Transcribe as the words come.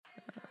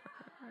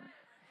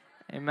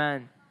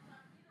Amen.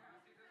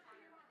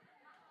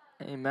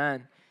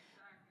 Amen.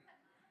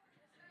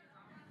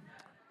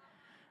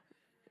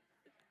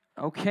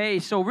 Okay,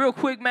 so real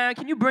quick, man,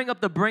 can you bring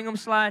up the Brigham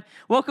slide?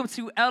 Welcome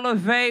to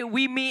Elevate.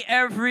 We meet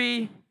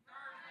every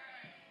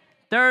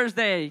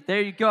Thursday.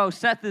 There you go.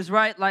 Seth is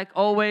right, like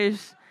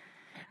always.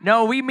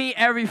 No, we meet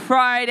every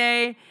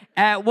Friday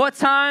at what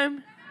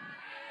time?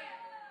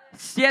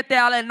 7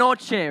 a la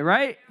noche,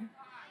 right?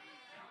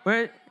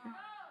 Where?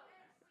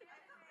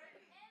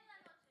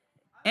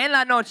 En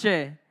la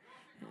noche.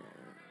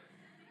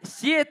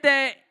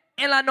 7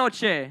 en la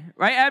noche.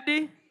 Right,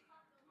 Abdi?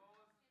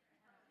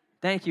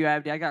 Thank you,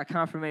 Abdi. I got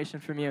confirmation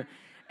from you.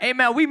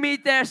 Amen. We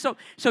meet there. So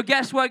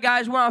guess what,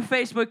 guys? We're on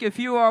Facebook. If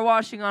you are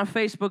watching on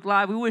Facebook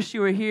Live, we wish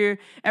you were here.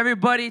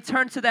 Everybody,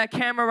 turn to that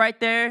camera right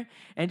there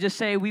and just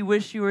say, we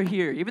wish you were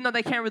here. Even though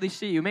they can't really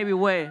see you. Maybe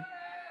wave.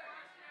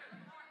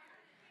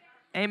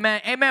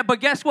 Amen. Amen.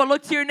 But guess what?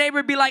 Look to your neighbor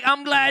and be like,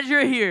 I'm glad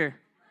you're here.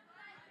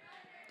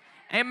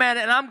 Amen.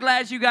 And I'm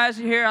glad you guys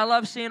are here. I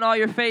love seeing all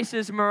your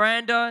faces.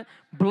 Miranda,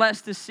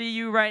 blessed to see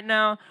you right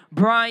now.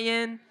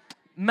 Brian,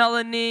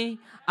 Melanie,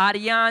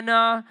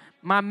 Ariana,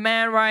 my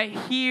man right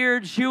here,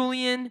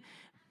 Julian,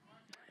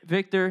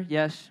 Victor,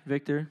 yes,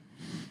 Victor.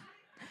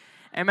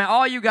 Amen.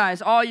 All you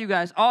guys. I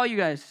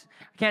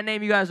can't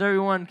name you guys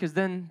everyone because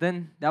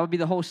then that would be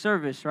the whole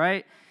service,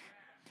 right?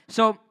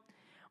 So,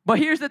 but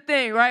here's the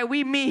thing, right?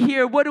 We meet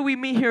here. What do we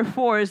meet here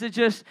for? Is it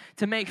just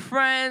to make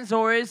friends,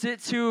 or is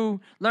it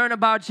to learn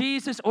about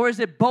Jesus, or is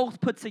it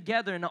both put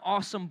together in an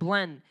awesome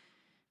blend?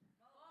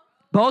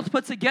 Both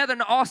put together in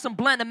an awesome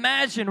blend.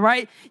 Imagine,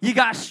 right? You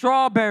got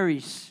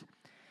strawberries.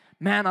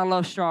 Man, I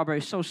love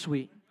strawberries. So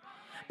sweet.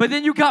 But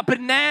then you got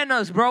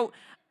bananas, bro.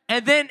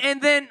 And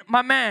then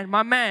my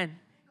man.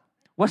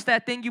 What's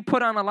that thing you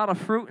put on a lot of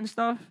fruit and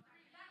stuff?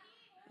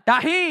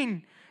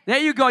 Tahini. There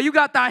you go. You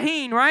got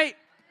tahini, right?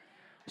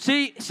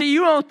 See,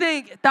 you don't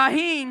think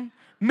tahini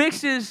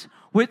mixes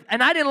with,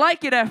 and I didn't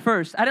like it at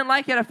first.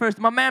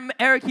 My man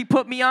Eric, he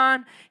put me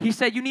on. He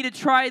said, you need to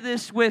try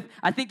this with,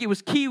 I think it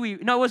was kiwi.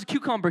 No, it was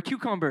cucumber.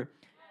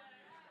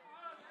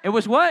 It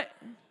was what?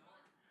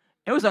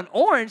 It was an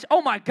orange.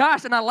 Oh my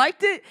gosh, and I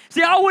liked it.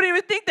 See, I wouldn't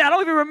even think that. I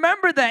don't even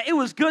remember that. It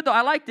was good though.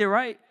 I liked it,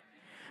 right?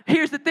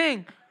 Here's the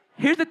thing.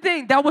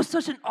 That was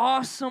such an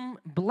awesome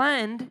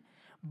blend,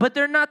 but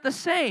they're not the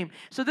same.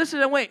 So this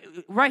is a way,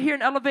 right here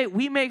in Elevate,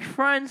 we make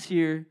friends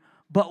here,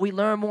 but we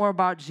learn more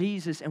about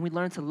Jesus and we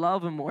learn to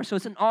love Him more. So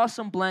it's an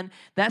awesome blend.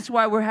 That's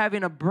why we're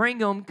having a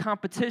Brigham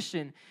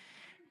competition.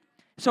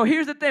 So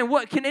here's the thing.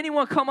 What can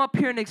anyone come up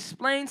here and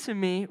explain to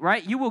me,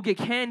 right? You will get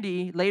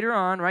candy later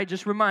on, right?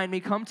 Just remind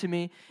me, come to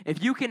me.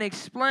 If you can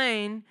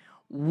explain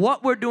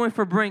what we're doing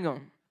for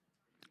Brigham.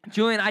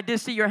 Julian, I did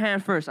see your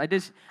hand first.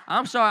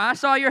 I'm sorry. I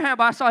saw your hand,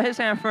 but I saw his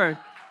hand first.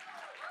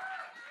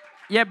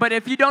 Yeah, but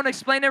if you don't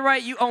explain it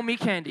right, you owe me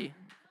candy.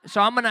 So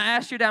I'm going to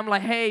ask you that. I'm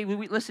like, hey,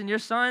 listen, your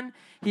son,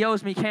 he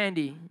owes me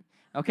candy.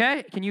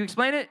 Okay? Can you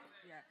explain it?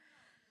 Yeah.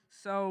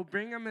 So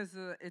Brigham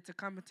it's a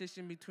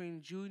competition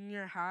between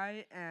junior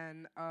high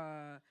and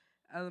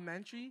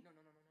elementary. No.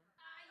 You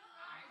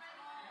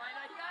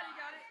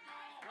got it.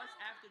 What's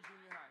after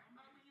junior high?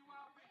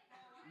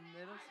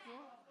 Middle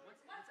school?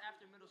 What's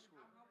after middle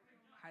school?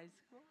 High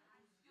school?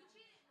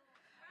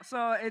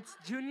 So it's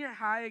junior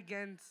high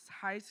against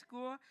high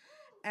school.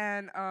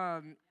 And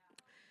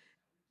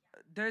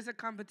there's a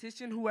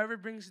competition. Whoever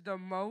brings the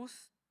most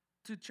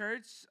to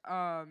church,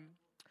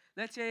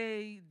 let's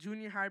say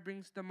junior high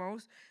brings the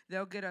most,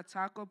 they'll get a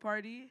taco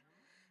party,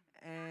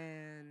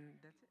 and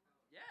that's it.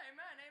 Yeah,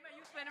 amen.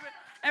 You explain it.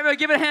 Everybody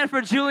give it a hand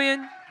for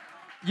Julian.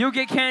 You'll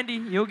get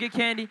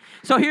candy.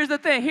 So here's the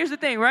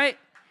thing, right?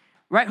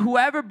 Right,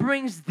 whoever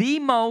brings the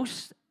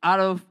most out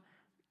of,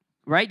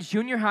 right,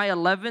 junior high,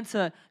 11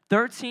 to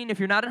 13, if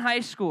you're not in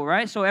high school,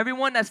 right? So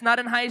everyone that's not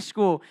in high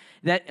school,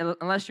 that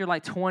unless you're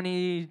like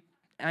 20,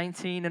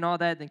 19 and all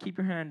that, then keep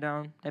your hand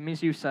down. That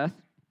means you, Seth.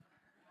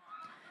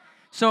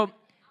 So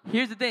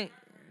here's the thing.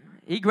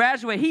 He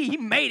graduated. He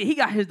made it. He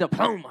got his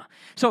diploma.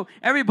 So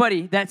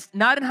everybody that's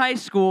not in high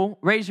school,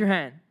 raise your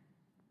hand.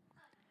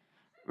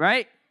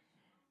 Right?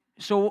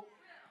 So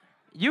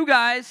you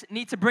guys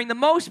need to bring the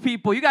most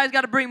people. You guys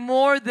got to bring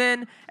more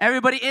than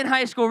everybody in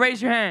high school. Raise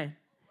your hand.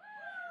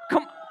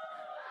 Come.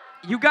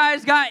 You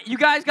guys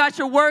got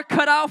your work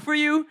cut out for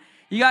you.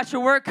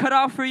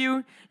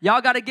 Y'all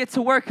got to get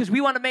to work because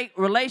we want to make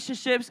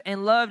relationships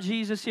and love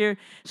Jesus here.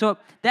 So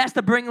that's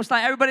the Brigham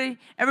slide.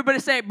 Everybody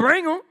say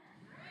Brigham.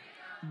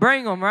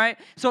 Brigham, right?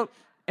 So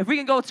if we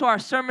can go to our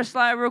sermon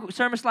slide real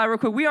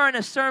quick. We are in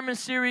a sermon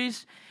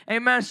series.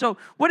 Amen. So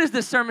what is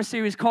this sermon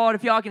series called?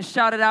 If y'all can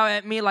shout it out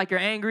at me like you're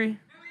angry.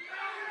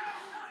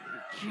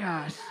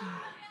 Gosh.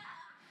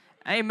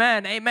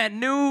 Amen.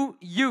 New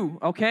you,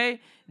 okay?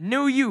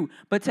 New you.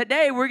 But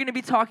today we're going to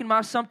be talking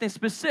about something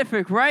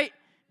specific, right?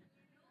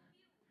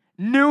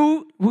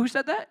 Who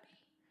said that?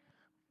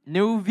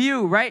 New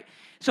view, right?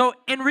 So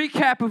in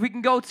recap, if we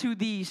can go to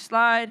the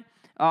slide,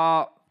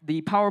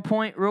 the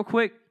PowerPoint real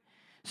quick.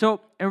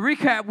 So, in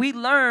recap, we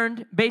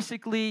learned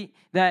basically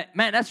that,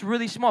 man, that's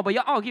really small, but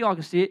y'all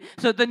can see it.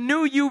 So, the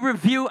new you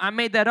review, I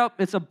made that up.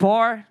 It's a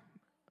bar.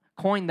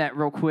 Coin that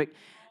real quick.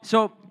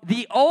 So,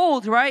 the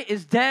old, right,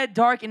 is dead,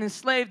 dark, and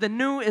enslaved. The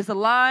new is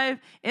alive,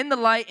 in the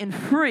light, and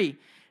free.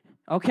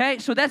 Okay?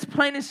 So, that's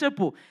plain and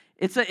simple.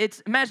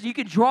 Imagine you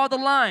could draw the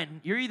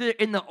line. You're either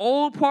in the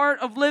old part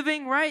of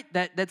living, right,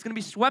 that's going to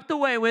be swept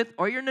away with,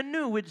 or you're in the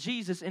new with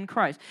Jesus in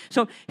Christ.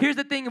 So here's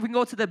the thing. If we can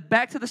go to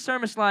back to the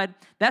sermon slide,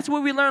 that's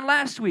what we learned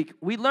last week.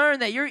 We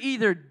learned that you're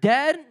either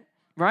dead,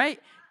 right,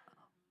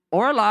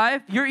 or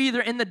alive. You're either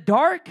in the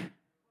dark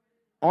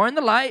or in the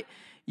light.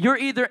 You're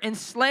either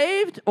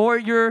enslaved or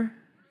you're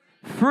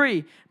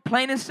free.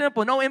 Plain and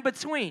simple. No in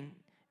between,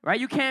 right?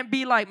 You can't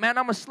be like, man,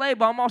 I'm a slave,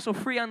 but I'm also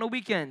free on the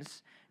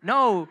weekends.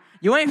 No,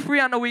 you ain't free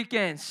on the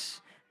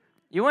weekends.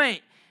 You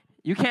ain't.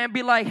 You can't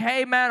be like,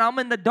 hey, man, I'm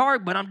in the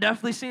dark, but I'm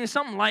definitely seeing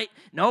something light.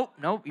 Nope,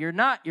 you're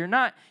not.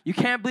 You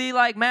can't be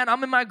like, man,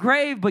 I'm in my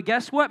grave, but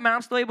guess what, man,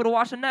 I'm still able to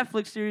watch a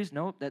Netflix series.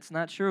 Nope, that's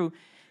not true.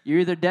 You're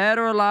either dead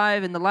or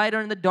alive, in the light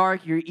or in the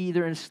dark. You're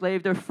either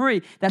enslaved or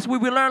free. That's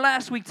what we learned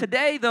last week.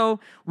 Today, though,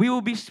 we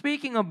will be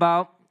speaking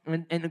about,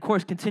 and of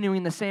course,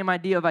 continuing the same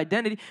idea of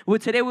identity. Well,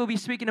 today we'll be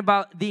speaking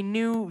about the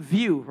new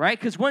view, right?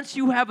 Because once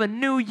you have a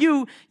new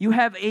you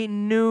have a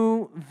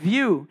new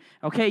view,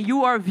 okay?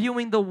 You are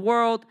viewing the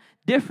world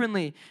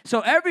differently.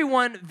 So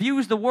everyone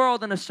views the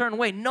world in a certain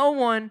way. No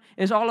one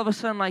is all of a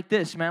sudden like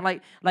this, man.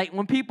 Like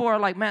when people are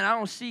like, man, I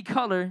don't see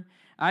color.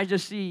 I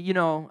just see,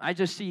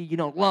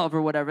 love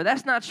or whatever.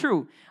 That's not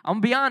true. I'm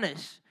going to be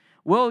honest.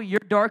 Well, you're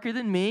darker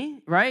than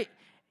me, right?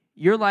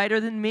 You're lighter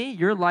than me.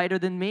 You're lighter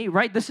than me,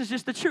 right? This is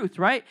just the truth,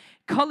 right?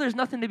 Color is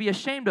nothing to be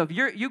ashamed of.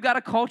 You got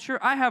a culture.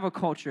 I have a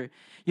culture.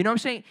 You know what I'm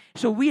saying?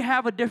 So we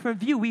have a different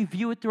view. We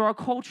view it through our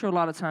culture a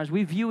lot of times.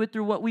 We view it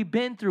through what we've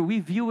been through. We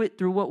view it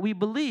through what we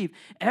believe.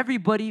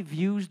 Everybody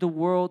views the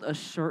world a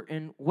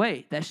certain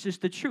way. That's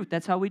just the truth.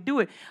 That's how we do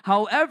it.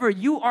 However,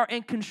 you are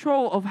in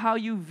control of how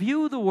you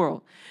view the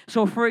world.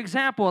 So, for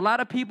example, a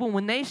lot of people,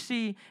 when they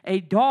see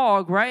a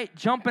dog, right,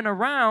 jumping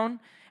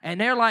around, and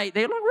they're like,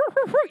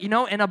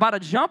 and about to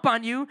jump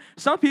on you.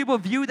 Some people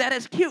view that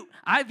as cute.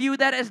 I view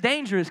that as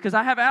dangerous because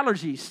I have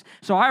allergies.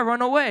 So I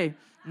run away.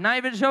 Not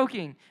even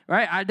joking,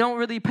 right? I don't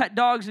really pet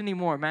dogs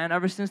anymore, man.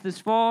 Ever since this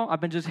fall,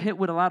 I've been just hit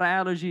with a lot of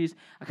allergies.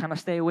 I kind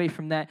of stay away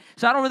from that.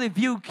 So I don't really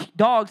view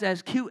dogs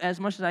as cute as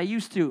much as I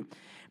used to.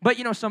 But,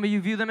 some of you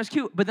view them as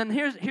cute. But then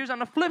here's on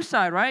the flip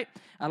side, right?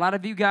 A lot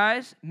of you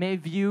guys may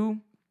view,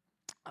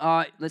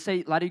 let's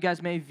say a lot of you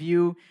guys may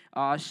view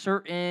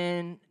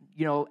certain,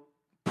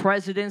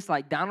 presidents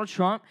like Donald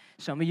Trump.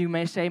 Some of you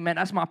may say, man,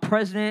 that's my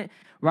president,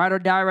 ride or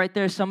die right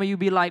there. Some of you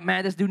be like,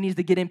 man, this dude needs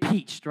to get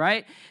impeached,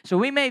 right? So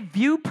we may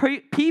view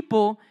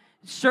people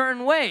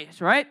certain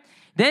ways, right?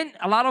 Then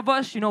a lot of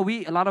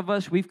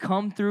us, we've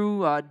come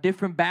through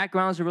different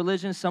backgrounds of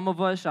religion. Some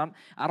of us, I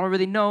don't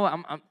really know.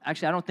 I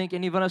don't think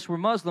any of us were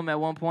Muslim at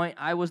one point.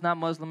 I was not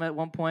Muslim at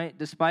one point,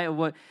 despite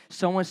what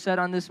someone said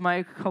on this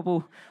mic a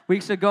couple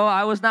weeks ago.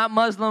 I was not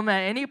Muslim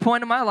at any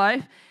point in my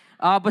life.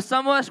 But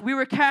some of us, we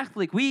were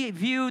Catholic. We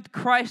viewed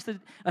Christ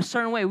a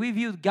certain way. We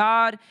viewed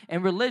God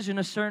and religion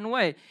a certain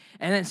way.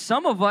 And then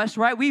some of us,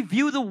 right, we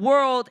view the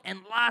world in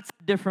lots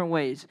of different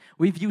ways.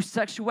 We view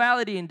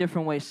sexuality in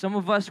different ways. Some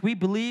of us, we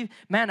believe,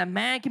 man, a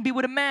man can be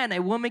with a man, a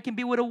woman can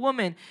be with a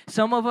woman.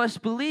 Some of us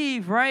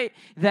believe, right,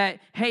 that,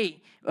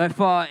 hey,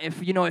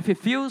 if it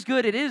feels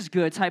good, it is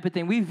good type of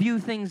thing. We view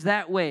things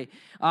that way.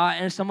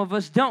 And some of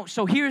us don't.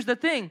 So here's the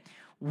thing.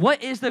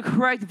 What is the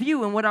correct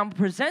view? And what I'm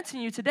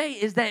presenting you today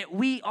is that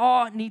we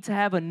all need to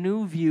have a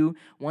new view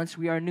once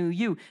we are new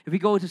you. If we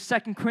go to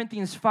 2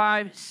 Corinthians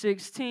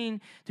 5:16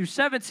 through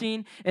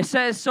 17, it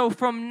says, so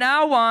from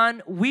now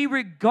on, we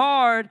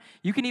regard,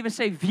 you can even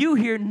say view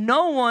here,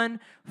 no one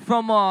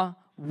from a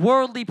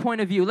worldly point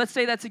of view. Let's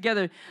say that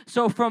together.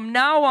 So from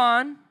now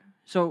on,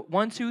 so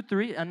 1, 2,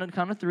 3, and then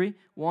count of 3.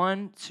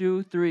 1,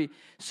 2, 3.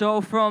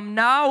 So from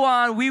now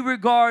on, we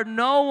regard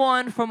no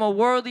one from a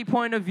worldly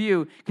point of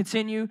view.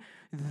 Continue.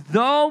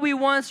 Though we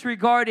once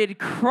regarded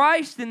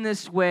Christ in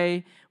this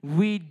way,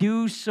 we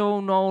do so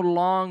no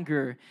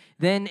longer.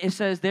 Then it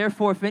says,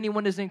 therefore, if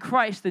anyone is in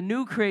Christ, the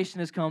new creation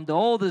has come, the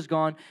old is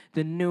gone,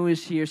 the new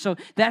is here. So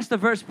that's the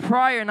verse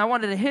prior, and I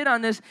wanted to hit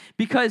on this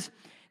because,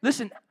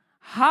 listen,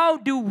 how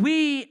do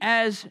we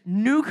as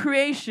new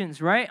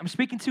creations, right? I'm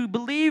speaking to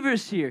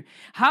believers here.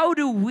 How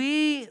do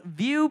we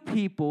view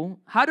people?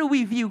 How do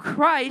we view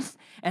Christ?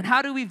 And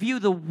how do we view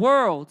the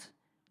world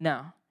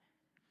now?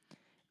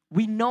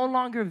 We no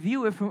longer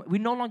view it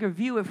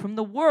from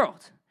the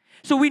world.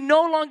 So we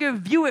no longer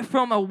view it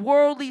from a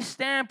worldly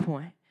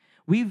standpoint.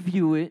 We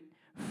view it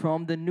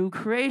from the new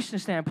creation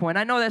standpoint.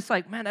 I know that's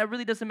like, man, that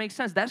really doesn't make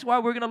sense. That's why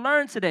we're going to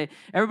learn today.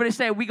 Everybody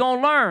say, we're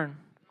going to learn.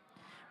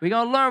 We're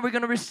going to learn. We're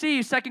going to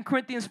receive 2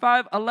 Corinthians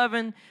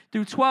 5:11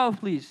 through 12,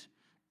 please.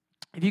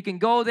 If you can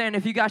go there, and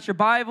if you got your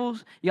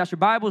Bibles,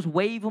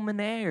 wave them in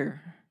the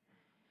air.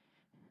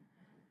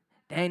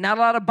 Dang, not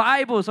a lot of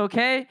Bibles,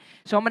 okay?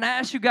 So I'm going to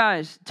ask you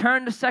guys,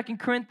 turn to 2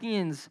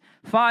 Corinthians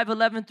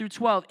 5:11 through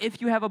 12.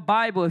 If you have a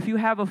Bible, if you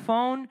have a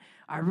phone,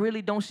 I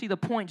really don't see the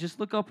point.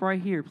 Just look up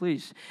right here,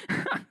 please.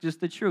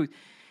 Just the truth.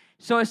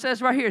 So it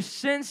says right here,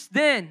 since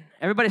then,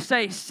 everybody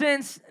say,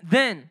 since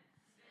then.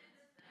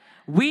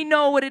 We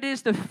know what it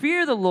is to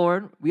fear the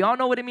Lord. We all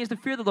know what it means to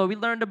fear the Lord. We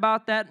learned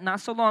about that not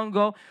so long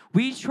ago.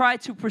 We try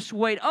to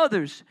persuade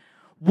others.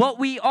 What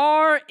we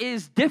are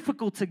is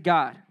difficult to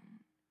God.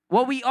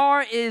 What we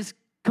are is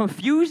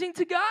confusing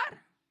to God.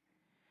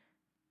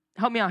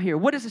 Help me out here.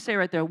 What does it say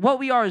right there? What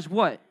we are is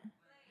what?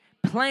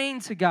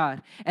 Plain to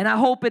God. And I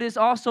hope it is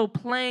also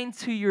plain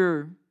to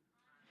your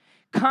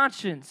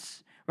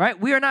conscience, right?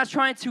 We are not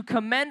trying to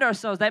commend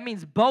ourselves. That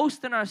means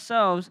boast in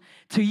ourselves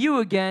to you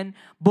again,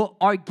 but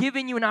are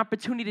giving you an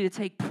opportunity to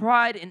take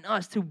pride in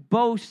us, to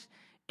boast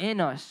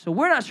in us. So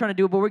we're not trying to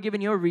do it, but we're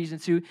giving you a reason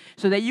to,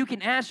 so that you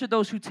can answer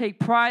those who take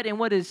pride in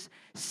what is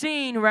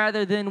seen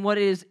rather than what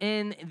is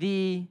in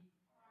the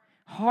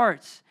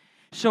hearts.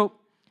 So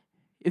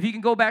if you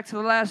can go back to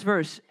the last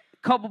verse, a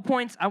couple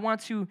points I want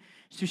to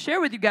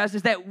share with you guys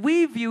is that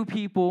we view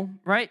people,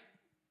 right,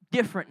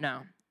 different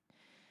now.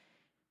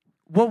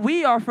 What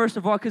we are, first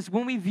of all, because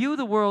when we view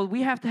the world,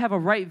 we have to have a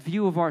right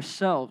view of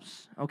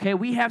ourselves, okay?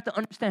 We have to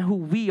understand who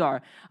we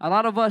are. A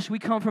lot of us, we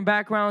come from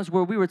backgrounds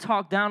where we were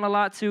talked down a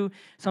lot to.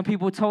 Some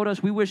people told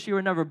us, we wish you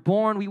were never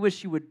born. We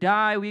wish you would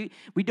die. We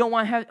don't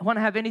want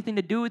to have anything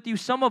to do with you.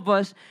 Some of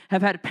us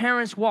have had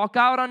parents walk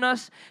out on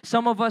us.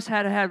 Some of us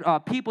had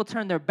people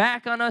turn their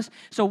back on us.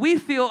 So we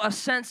feel a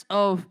sense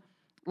of,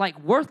 like,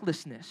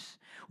 worthlessness.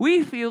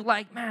 We feel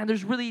like, man,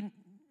 there's really, you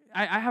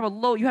have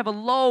a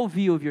low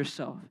view of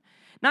yourself.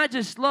 Not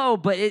just low,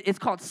 but it's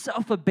called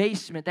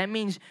self-abasement. That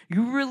means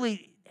you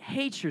really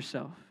hate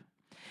yourself.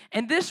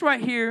 And this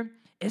right here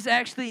is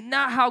actually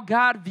not how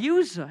God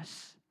views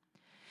us.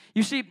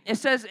 You see, it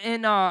says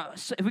in,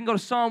 if we can go to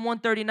Psalm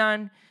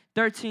 139,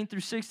 13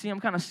 through 16, I'm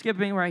kind of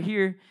skipping right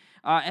here.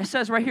 It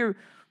says right here,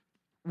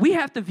 we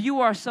have to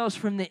view ourselves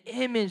from the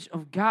image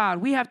of God.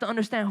 We have to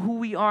understand who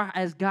we are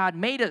as God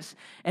made us.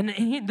 And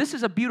this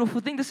is a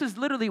beautiful thing. This is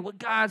literally what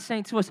God's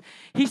saying to us.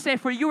 He's saying,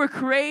 for you were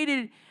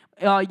created...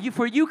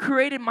 For you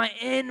created my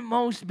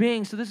inmost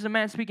being. So this is a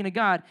man speaking to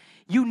God.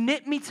 You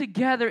knit me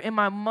together in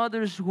my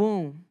mother's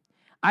womb.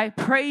 I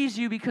praise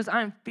you because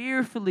I'm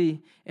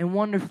fearfully and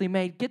wonderfully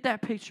made. Get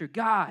that picture.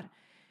 God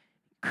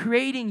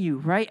creating you,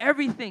 right?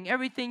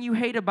 Everything you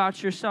hate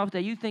about yourself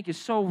that you think is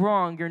so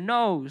wrong. Your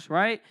nose,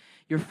 right?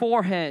 Your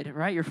forehead,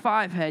 right? Your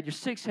 5 head, your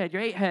 6 head,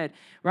 your 8 head,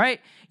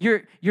 right?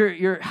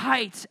 Your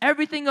heights,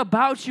 everything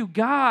about you,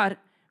 God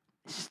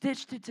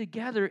stitched it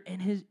together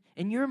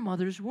in your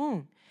mother's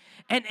womb.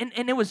 And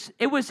it was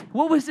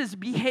what was his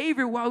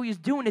behavior while he was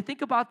doing it?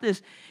 Think about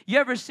this. You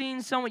ever seen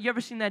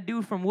that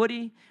dude from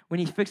Woody when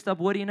he fixed up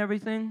Woody and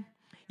everything?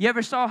 You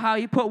ever saw how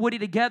he put Woody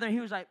together and he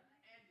was like,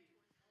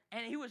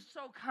 and he was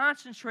so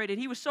concentrated,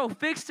 he was so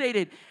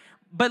fixated.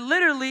 But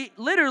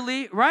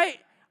literally, right?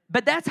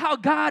 But that's how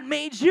God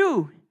made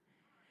you.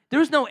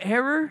 There's no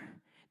error.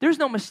 There's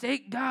no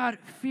mistake. God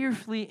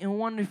fearfully and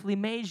wonderfully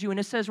made you. And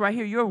it says right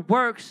here, your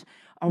works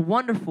are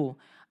wonderful.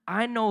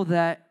 I know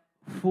that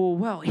full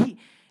well.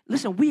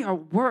 Listen, we are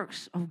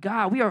works of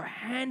God. We are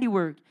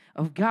handiwork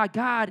of God.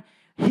 God,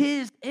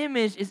 his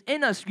image is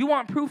in us. You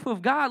want proof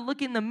of God?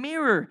 Look in the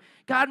mirror.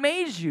 God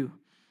made you.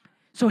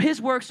 So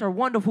his works are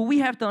wonderful. We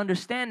have to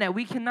understand that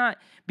we cannot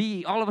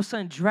be all of a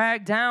sudden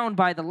dragged down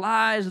by the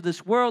lies of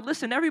this world.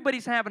 Listen,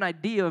 everybody's have an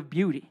idea of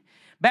beauty.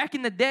 Back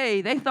in the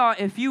day, they thought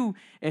if you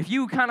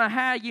kind of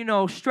had,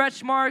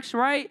 stretch marks,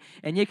 right?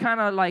 And you kind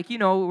of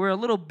were a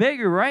little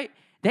bigger, right?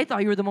 They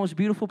thought you were the most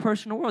beautiful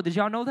person in the world. Did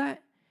y'all know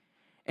that?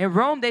 In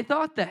Rome, they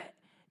thought that.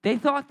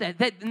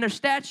 That in their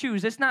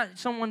statues, it's not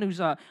someone who's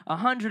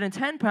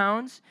 110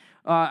 pounds,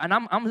 and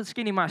I'm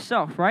skinny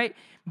myself, right?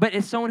 But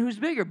it's someone who's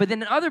bigger. But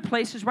then in other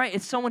places, right,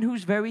 it's someone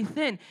who's very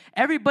thin.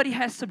 Everybody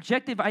has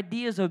subjective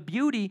ideas of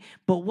beauty,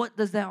 but what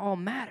does that all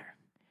matter?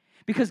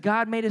 Because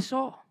God made us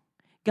all.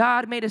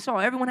 God made us all.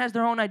 Everyone has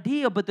their own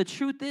idea, but the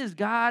truth is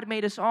God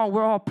made us all.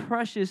 We're all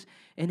precious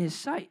in his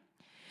sight.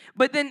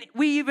 But then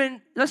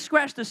let's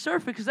scratch the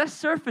surface, because that's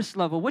surface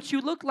level. What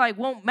you look like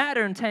won't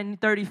matter in 10,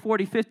 30,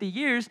 40, 50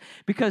 years,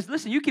 because,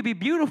 listen, you can be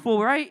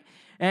beautiful, right?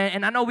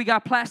 And I know we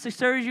got plastic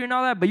surgery and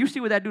all that, but you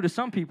see what that do to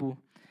some people.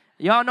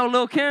 Y'all know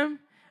Lil' Kim?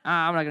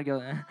 I'm not going to go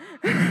there.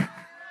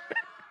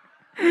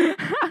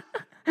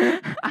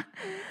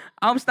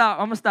 I'm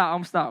going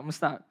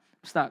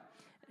to stop.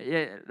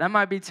 Yeah, that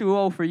might be too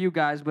old for you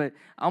guys, but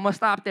I'm going to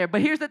stop there.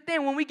 But here's the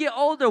thing. When we get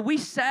older, we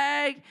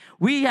sag,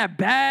 we have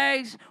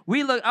bags,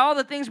 we look, all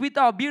the things we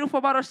thought beautiful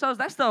about ourselves,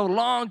 that's still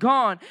long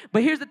gone.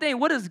 But here's the thing.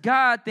 What does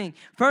God think?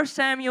 1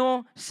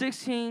 Samuel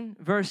 16,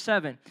 verse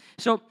 7.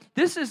 So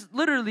this is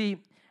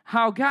literally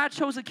how God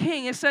chose a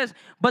king. It says,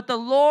 but the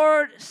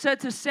Lord said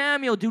to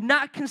Samuel, do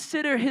not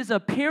consider his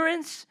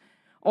appearance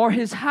or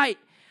his height,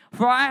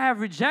 for I have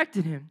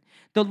rejected him.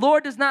 The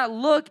Lord does not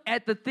look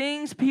at the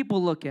things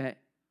people look at.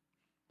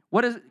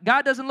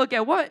 God doesn't look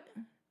at what?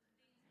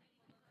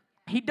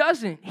 He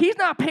doesn't. He's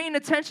not paying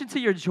attention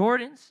to your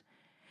Jordans.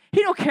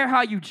 He don't care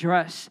how you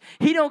dress.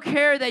 He don't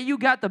care that you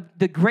got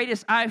the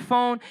greatest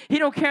iPhone. He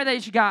don't care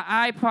that you got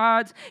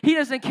iPods. He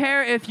doesn't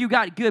care if you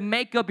got good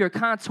makeup, your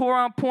contour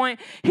on point.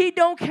 He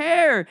don't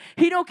care.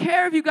 He don't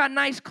care if you got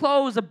nice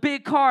clothes, a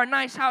big car, a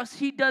nice house.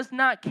 He does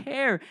not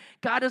care.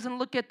 God doesn't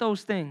look at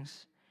those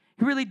things.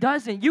 He really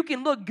doesn't. You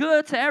can look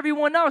good to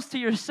everyone else, to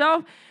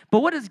yourself,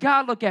 but what does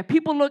God look at?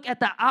 People look at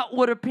the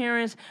outward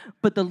appearance,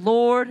 but the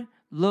Lord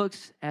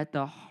looks at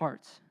the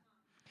heart.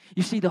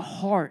 You see, the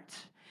heart.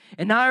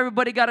 And not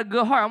everybody got a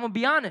good heart. I'm going to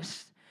be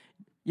honest.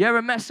 You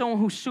ever met someone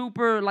who's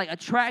super, like,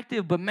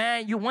 attractive, but,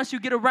 man, once you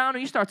get around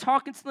and you start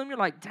talking to them, you're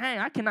like, dang,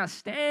 I cannot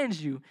stand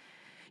you.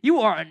 You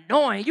are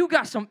annoying. You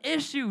got some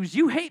issues.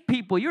 You hate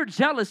people. You're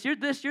jealous. You're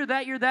this, you're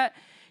that, you're that.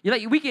 You're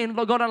like, we can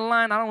go down the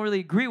line. I don't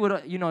really agree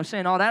with,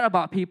 saying all that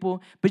about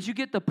people, but you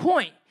get the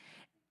point.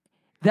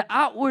 The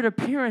outward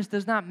appearance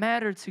does not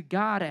matter to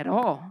God at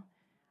all.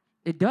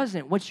 It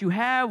doesn't. What you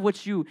have,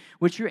 what you're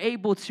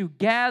able to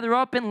gather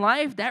up in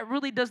life, that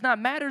really does not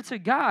matter to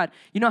God.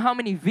 You know how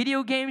many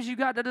video games you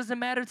got? That doesn't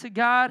matter to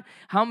God.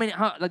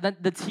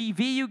 The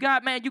TV you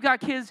got, man. You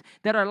got kids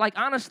that are like,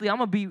 honestly, I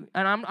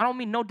don't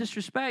mean no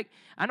disrespect.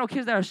 I know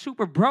kids that are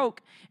super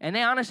broke, and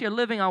they honestly are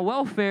living on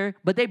welfare,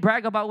 but they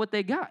brag about what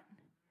they got.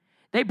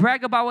 They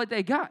brag about what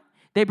they got.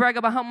 They brag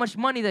about how much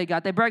money they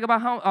got. They brag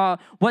about how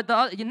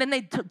and then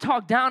they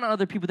talk down on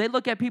other people. They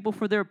look at people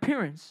for their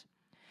appearance.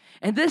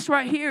 And this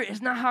right here is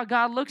not how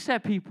God looks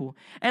at people.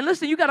 And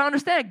listen, you got to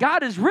understand,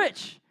 God is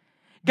rich.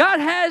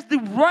 God has the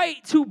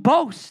right to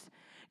boast.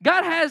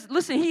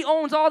 He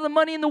owns all the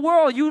money in the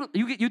world. You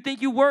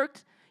think you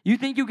worked? You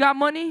think you got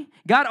money?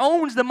 God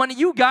owns the money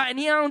you got, and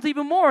he owns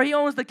even more. He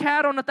owns the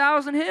cattle on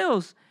 1,000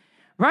 hills,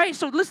 right?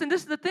 So listen,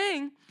 this is the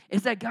thing,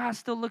 is that God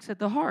still looks at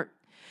the heart.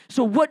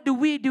 So what do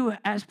we do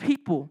as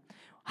people?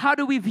 How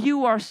do we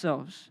view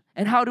ourselves?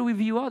 And how do we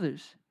view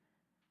others?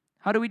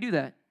 How do we do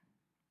that?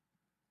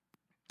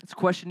 It's a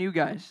question to you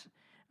guys.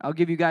 I'll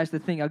give you guys the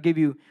thing. I'll give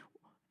you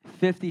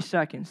 50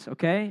 seconds,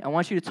 okay? I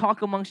want you to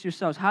talk amongst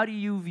yourselves. How do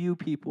you view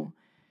people?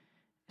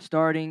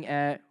 Starting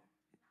at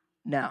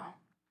now.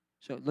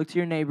 So look to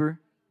your neighbor.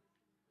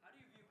 How do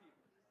you view people?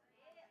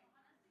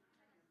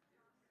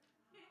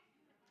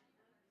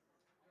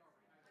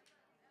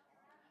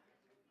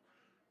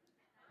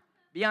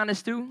 Be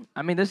honest, too.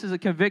 I mean, this is a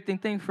convicting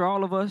thing for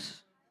all of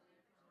us.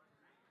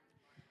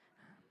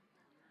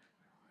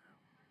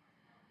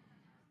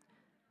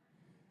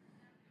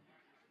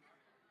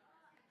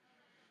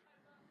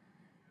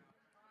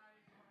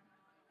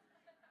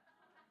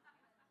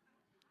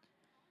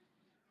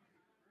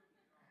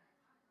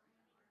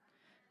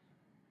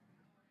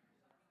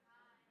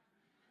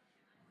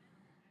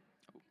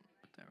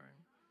 Put that right.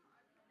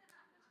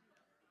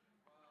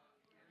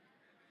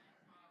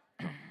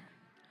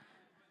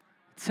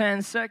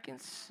 10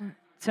 seconds.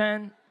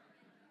 10,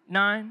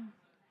 9,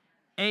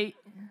 8,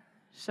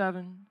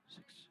 7,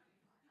 6.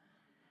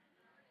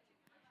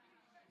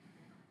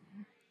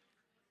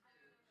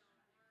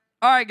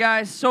 All right,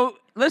 guys. So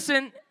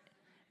listen,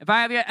 if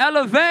I have you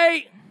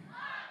elevate.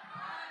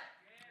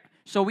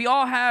 So you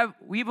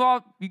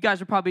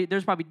guys are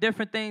there's probably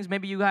different things.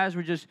 Maybe you guys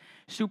were just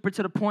super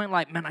to the point,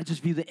 like, man, I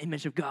just view the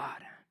image of God.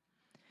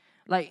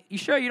 Like, you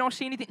sure you don't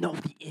see anything? No,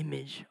 the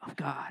image of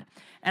God.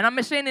 And I'm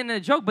not saying it in a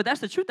joke, but that's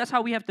the truth. That's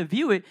how we have to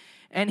view it.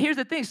 And here's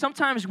the thing.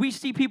 Sometimes we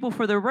see people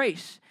for their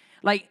race.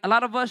 Like, a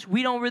lot of us,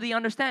 we don't really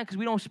understand because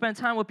we don't spend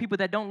time with people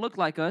that don't look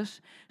like us.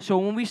 So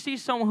when we see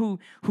someone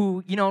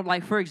who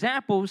like, for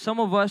example, some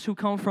of us who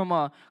come from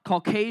a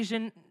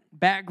Caucasian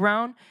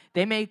background,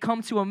 they may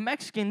come to a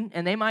Mexican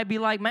and they might be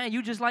like, man,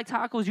 you just like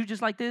tacos, you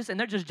just like this, and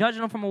they're just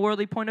judging them from a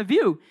worldly point of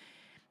view.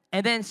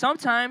 And then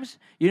sometimes,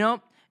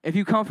 if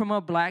you come from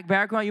a black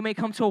background, you may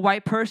come to a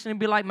white person and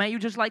be like, man, you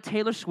just like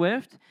Taylor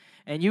Swift,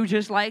 and you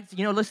just like,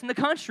 listen to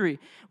country.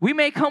 We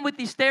may come with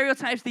these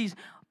stereotypes, these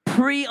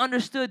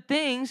pre-understood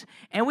things,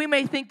 and we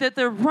may think that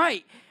they're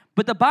right.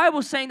 But the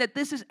Bible's saying that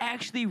this is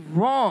actually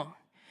wrong.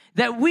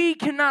 That we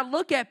cannot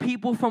look at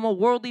people from a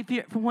worldly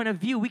point of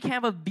view. We can't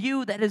have a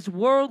view that is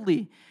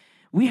worldly.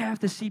 We have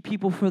to see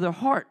people for their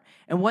heart.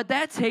 And what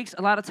that takes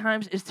a lot of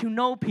times is to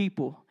know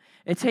people.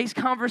 It takes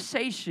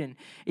conversation.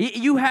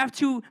 You have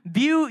to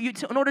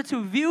in order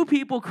to view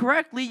people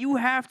correctly, you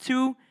have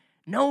to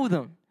know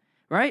them,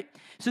 right?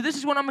 So this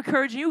is what I'm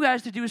encouraging you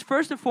guys to do is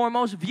first and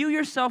foremost, view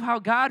yourself how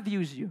God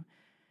views you,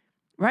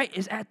 right?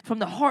 From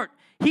the heart.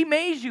 He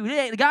made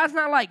you. God's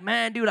not like,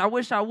 man, dude, I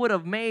wish I would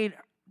have made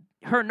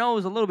her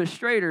nose a little bit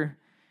straighter.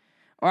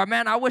 Or,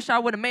 man, I wish I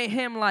would have made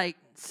him like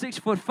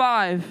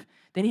 6'5",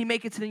 then he'd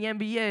make it to the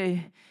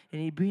NBA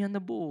and he'd be on the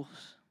Bulls.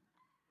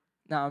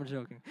 No, I'm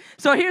joking.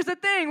 So here's the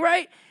thing,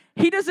 right?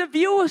 He doesn't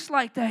view us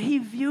like that. He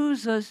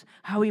views us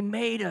how he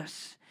made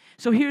us.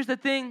 So here's the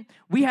thing.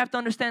 We have to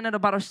understand that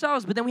about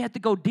ourselves, but then we have to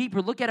go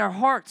deeper. Look at our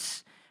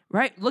hearts,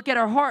 right? Look at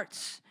our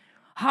hearts.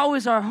 How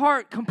is our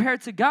heart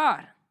compared to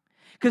God?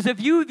 Because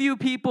if you view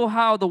people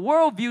how the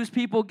world views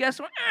people, guess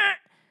what?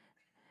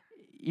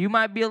 You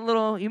might be a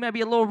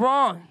little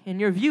wrong in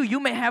your view. You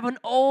may have an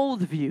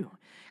old view.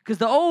 Because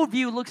the old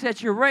view looks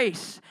at your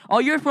race. Oh,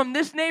 you're from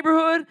this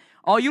neighborhood?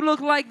 Oh, you look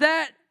like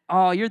that?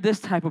 Oh, you're this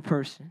type of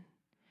person.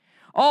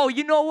 Oh,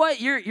 you know what?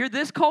 You're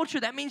this culture.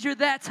 That means you're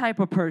that type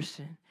of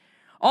person.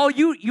 Oh,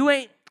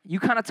 you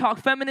kind of talk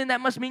feminine.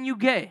 That must mean you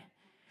gay.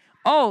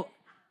 Oh,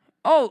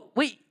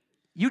 wait,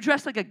 you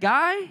dress like a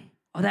guy?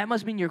 Oh, that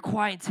must mean you're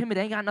quiet and timid.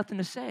 Ain't got nothing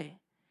to say.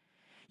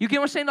 You get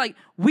what I'm saying? Like,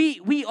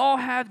 we all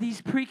have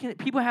these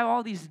people have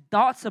all these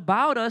thoughts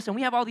about us, and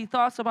we have all these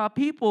thoughts about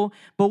people,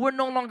 but we're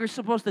no longer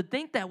supposed to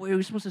think that way.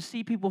 We're supposed to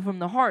see people from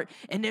the heart.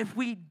 And if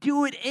we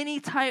do it any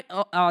type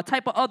of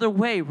other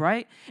way,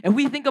 right? If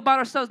we think about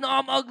ourselves, no,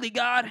 I'm ugly,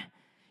 God.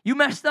 You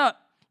messed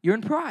up. You're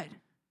in pride.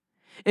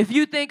 If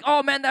you think,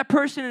 oh, man, that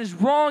person is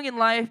wrong in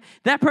life,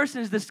 that person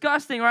is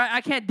disgusting, right?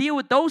 I can't deal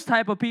with those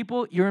type of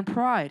people. You're in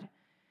pride.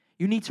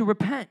 You need to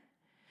repent.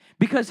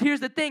 Because here's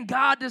the thing,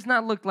 God does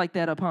not look like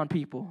that upon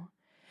people.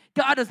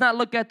 God does not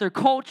look at their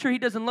culture. He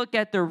doesn't look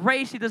at their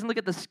race. He doesn't look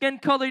at the skin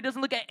color. He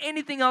doesn't look at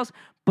anything else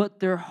but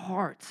their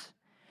hearts.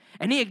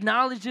 And he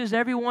acknowledges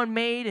everyone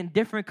made in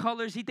different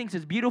colors. He thinks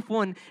it's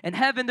beautiful. And in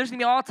heaven, there's going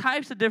to be all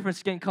types of different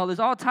skin colors,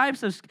 all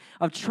types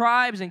of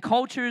tribes and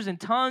cultures and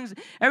tongues.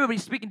 Everybody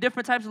speaking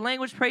different types of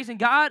language, praising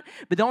God.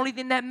 But the only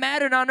thing that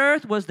mattered on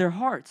earth was their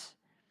hearts.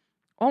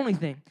 Only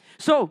thing.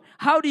 So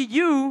how do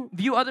you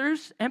view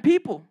others and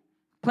people?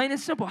 Plain and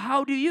simple.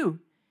 How do you?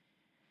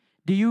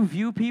 Do you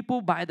view people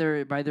by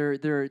their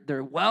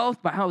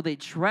wealth, by how they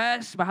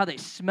dress, by how they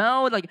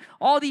smell, like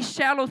all these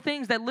shallow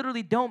things that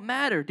literally don't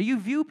matter? Do you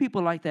view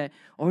people like that?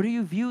 Or do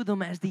you view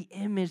them as the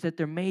image that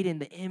they're made in,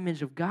 the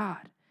image of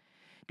God?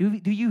 Do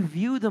you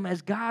view them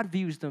as God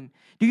views them?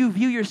 Do you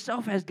view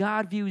yourself as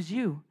God views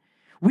you?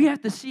 We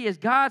have to see as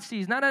God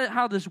sees, not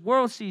how this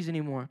world sees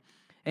anymore.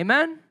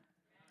 Amen?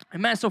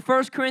 Amen. So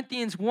 1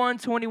 Corinthians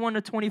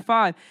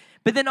 1:21-25.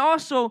 But then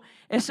also,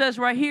 it says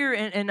right here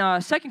in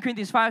 2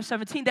 Corinthians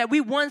 5:17 that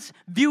we once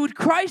viewed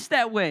Christ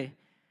that way.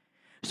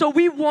 So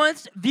we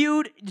once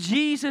viewed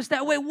Jesus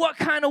that way. What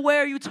kind of way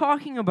are you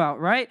talking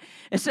about, right?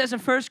 It says in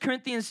 1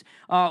 Corinthians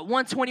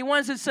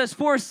 1:21, it says,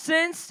 for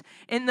since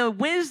in the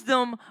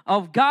wisdom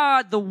of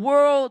God, the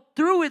world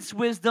through its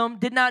wisdom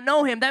did not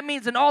know him. That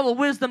means in all the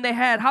wisdom they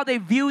had, how they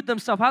viewed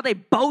themselves, how they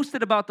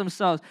boasted about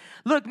themselves.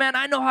 Look, man,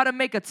 I know how to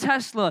make a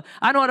Tesla.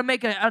 I know how to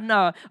make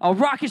a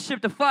rocket ship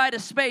to fly to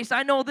space.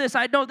 I know this,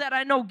 I know that,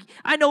 I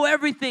know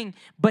everything.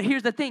 But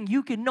here's the thing,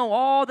 you can know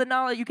all the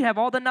knowledge, you can have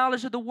all the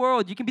knowledge of the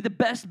world. You can be the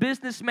best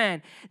businessman.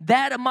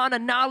 That amount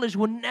of knowledge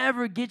will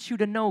never get you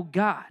to know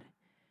God.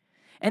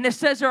 And it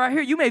says right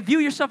here, you may view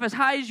yourself as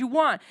high as you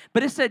want,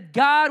 but it said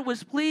God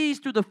was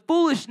pleased through the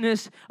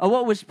foolishness of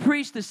what was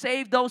preached to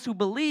save those who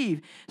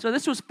believe. So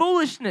this was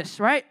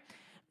foolishness, right?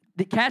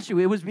 Catch you,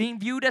 it was being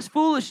viewed as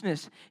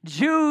foolishness.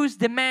 Jews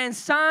demand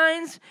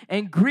signs,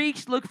 and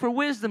Greeks look for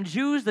wisdom.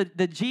 Jews,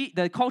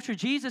 the culture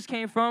Jesus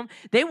came from,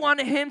 they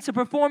wanted him to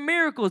perform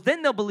miracles.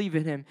 Then they'll believe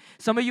in him.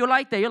 Some of you are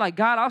like that. You're like,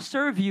 God, I'll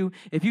serve you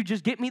if you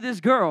just get me this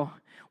girl.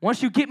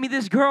 Once you get me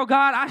this girl,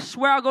 God, I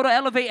swear I'll go to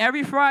Elevate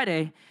every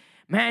Friday.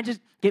 Man,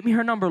 just get me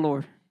her number,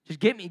 Lord. Just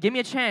give me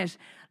a chance.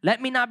 Let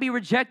me not be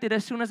rejected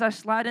as soon as I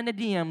slide in the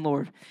DM,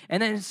 Lord.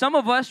 And then some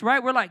of us,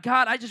 right, we're like,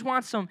 God, I just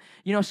want some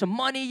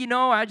money,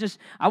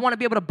 I want to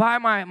be able to buy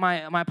my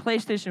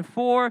PlayStation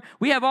 4.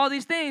 We have all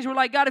these things. We're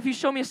like, God, if you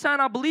show me a sign,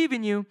 I'll believe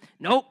in you.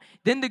 Nope.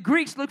 Then the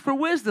Greeks look for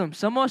wisdom.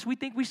 Some of us, we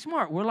think we're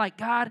smart. We're like,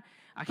 God,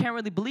 I can't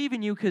really believe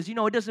in you because,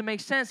 it doesn't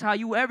make sense how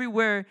you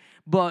everywhere,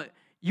 but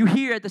you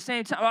here at the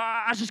same time. Oh,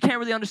 I just can't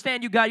really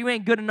understand you, God. You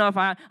ain't good enough.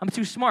 I'm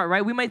too smart,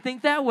 right? We might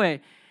think that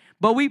way.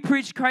 But we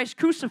preach Christ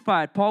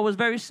crucified. Paul was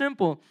very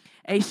simple.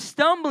 A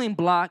stumbling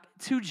block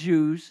to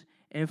Jews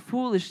and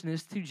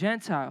foolishness to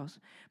Gentiles.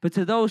 But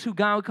to those who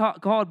God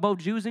called both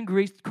Jews and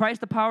Greeks, Christ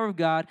the power of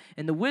God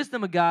and the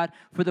wisdom of God.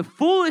 For the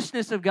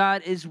foolishness of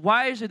God is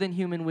wiser than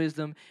human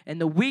wisdom,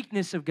 and the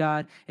weakness of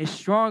God is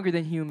stronger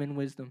than human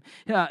wisdom.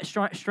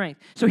 Strength.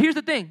 So here's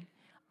the thing.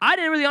 I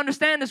didn't really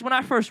understand this when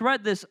I first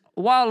read this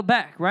a while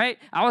back, right?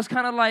 I was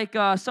kind of like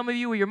some of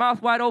you with your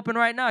mouth wide open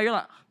right now. You're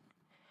like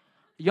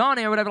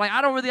yawning or whatever, like,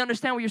 I don't really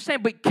understand what you're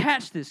saying, but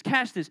catch this.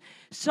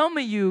 Some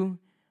of you,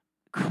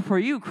 for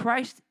you,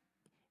 Christ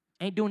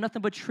ain't doing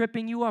nothing but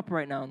tripping you up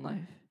right now in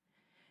life.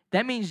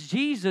 That means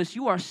Jesus,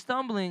 you are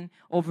stumbling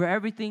over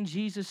everything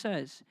Jesus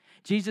says.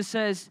 Jesus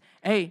says,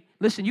 hey,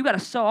 listen, you got to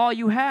sell all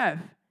you have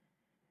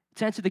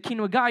to enter the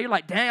kingdom of God. You're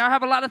like, dang, I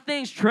have a lot of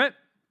things, Trip.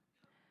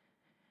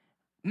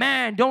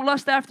 Man, don't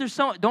lust after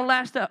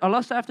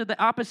the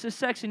opposite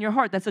sex in your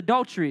heart. That's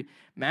adultery.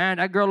 Man,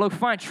 that girl look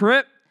fine,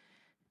 Trip.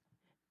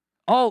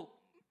 Oh,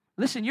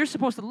 listen, you're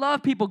supposed to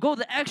love people. Go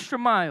the extra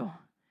mile.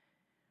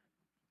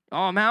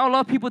 Oh, man, I don't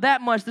love people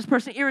that much. This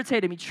person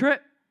irritated me.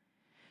 Trip.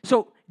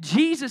 So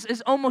Jesus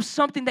is almost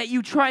something that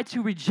you try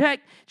to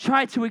reject,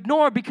 try to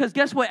ignore, because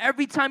guess what?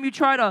 Every time you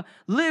try to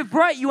live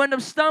right, you end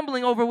up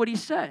stumbling over what he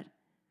said.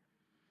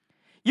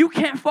 You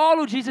can't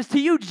follow Jesus. To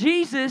you,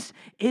 Jesus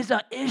is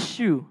an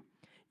issue.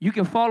 You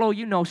can follow,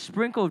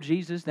 Sprinkle of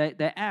Jesus, that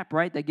app,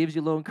 right, that gives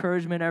you a little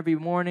encouragement every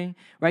morning,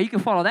 right? You can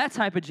follow that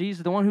type of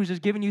Jesus, the one who's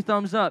just giving you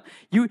thumbs up.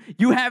 You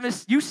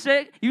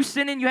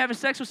sinning, you having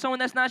sex with someone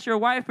that's not your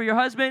wife or your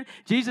husband,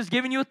 Jesus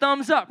giving you a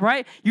thumbs up,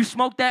 right? You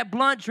smoke that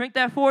blunt, drink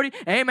that 40,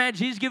 amen,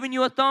 Jesus giving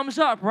you a thumbs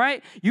up,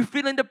 right? You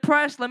feeling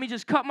depressed, let me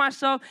just cut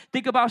myself,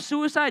 think about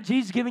suicide,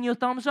 Jesus giving you a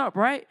thumbs up,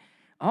 right?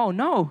 Oh,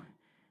 no.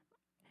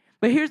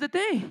 But here's the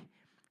thing.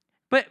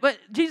 But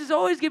Jesus is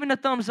always giving a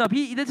thumbs up.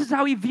 This is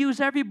how he views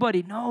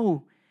everybody.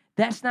 No,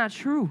 that's not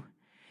true.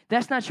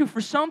 That's not true.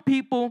 For some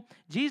people,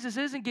 Jesus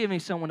isn't giving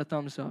someone a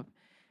thumbs up.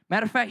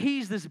 Matter of fact,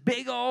 he's this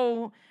big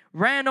old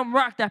random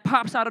rock that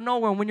pops out of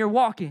nowhere when you're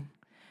walking.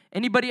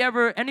 Anybody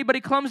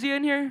clumsy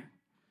in here?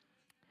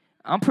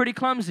 I'm pretty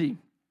clumsy.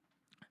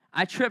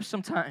 I trip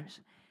sometimes.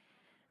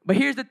 But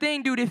here's the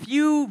thing, dude. If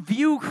you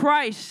view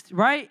Christ,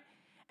 right,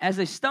 as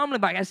a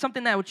stumbling block, as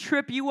something that will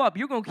trip you up,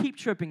 you're going to keep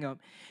tripping up.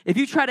 If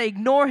you try to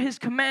ignore his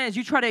commands,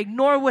 you try to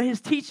ignore what his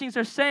teachings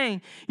are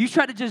saying, you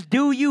try to just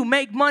do you,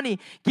 make money,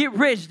 get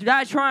rich,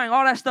 die trying,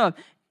 all that stuff,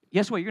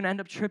 guess what? You're going to end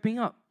up tripping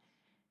up.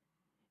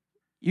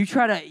 You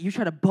try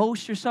to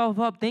boast yourself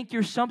up, think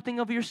you're something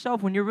of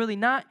yourself when you're really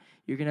not,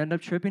 you're going to end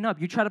up tripping up.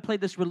 You try to play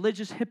this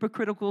religious,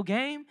 hypocritical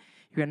game,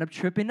 you're going to end up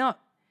tripping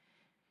up.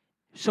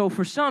 So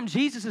for some,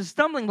 Jesus is a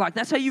stumbling block.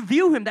 That's how you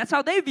view him. That's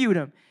how they viewed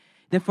him.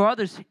 Then for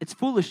others, it's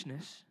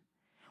foolishness.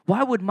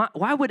 Why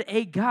would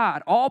a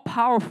God,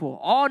 all-powerful,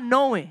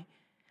 all-knowing,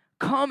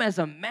 come as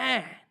a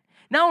man?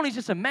 Not only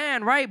just a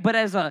man, right, but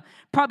as there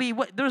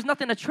was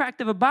nothing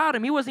attractive about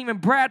him. He wasn't even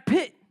Brad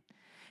Pitt.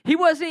 He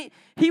wasn't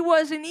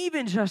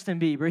even Justin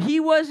Bieber. He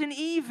wasn't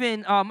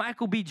even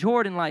Michael B.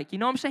 Jordan-like. You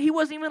know what I'm saying? He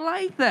wasn't even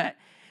like that.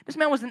 This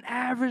man was an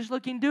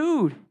average-looking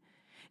dude.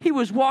 He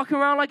was walking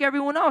around like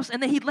everyone else,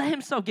 and then he let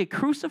himself get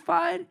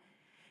crucified.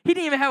 He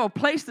didn't even have a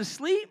place to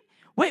sleep.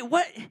 Wait,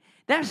 what?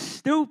 That's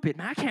stupid,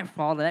 man. I can't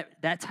follow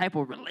that type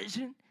of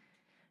religion.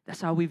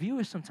 That's how we view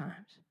it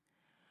sometimes.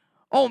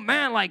 Oh,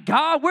 man, like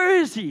God, where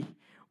is he?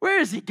 Where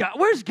is he, God?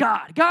 Where's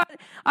God? God,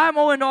 I'm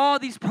owing all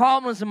these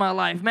problems in my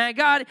life, man.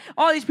 God,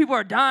 all these people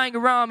are dying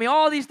around me.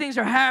 All these things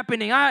are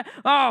happening.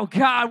 Oh,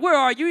 God, where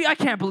are you? I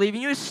can't believe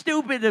in you. It's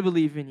stupid to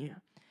believe in you.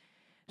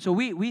 So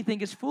we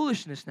think it's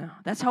foolishness now.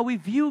 That's how we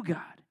view God,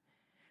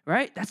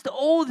 right? That's the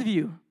old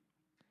view.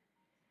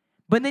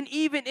 But then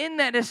even in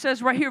that, it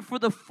says right here, for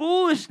the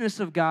foolishness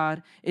of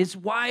God is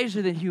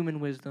wiser than human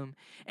wisdom,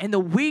 and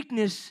the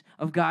weakness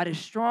of God is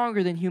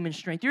stronger than human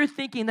strength. You're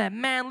thinking that,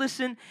 man,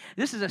 listen,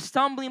 this is a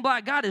stumbling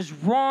block. God is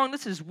wrong.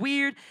 This is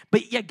weird,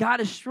 but yet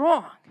God is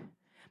strong.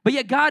 But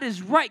yet God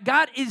is right.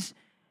 God is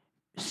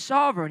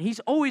sovereign. He's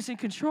always in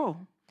control.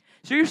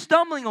 So you're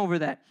stumbling over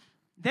that.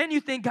 Then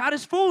you think God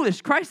is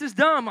foolish. Christ is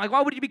dumb. Like,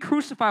 why would you be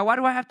crucified? Why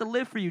do I have to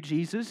live for you,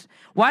 Jesus?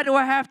 Why do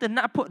I have to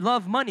not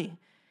love money?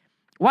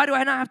 Why do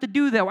I not have to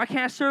do that? Why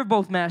can't I serve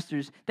both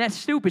masters? That's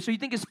stupid. So you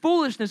think it's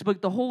foolishness,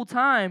 but the whole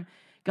time,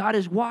 God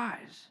is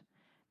wise.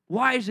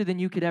 Wiser than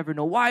you could ever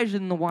know. Wiser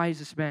than the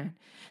wisest man.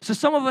 So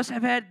some of us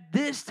have had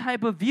this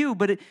type of view,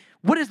 but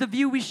what is the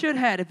view we should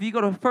have? If you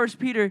go to 1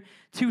 Peter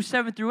 2,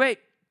 7 through 8.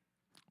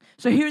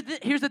 So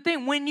here's the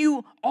thing. When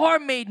you are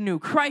made new,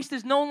 Christ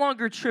is no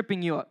longer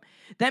tripping you up.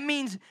 That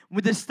means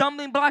with the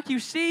stumbling block you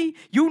see,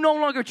 you no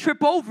longer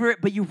trip over it,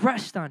 but you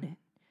rest on it.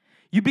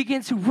 You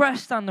begin to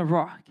rest on the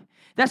rock.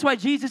 That's why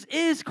Jesus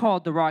is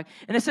called the rock.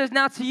 And it says,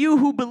 now to you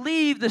who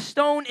believe, the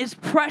stone is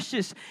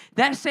precious.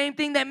 That same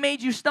thing that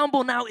made you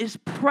stumble now is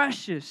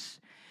precious.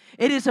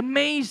 It is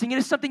amazing. It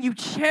is something you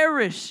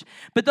cherish.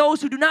 But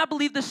those who do not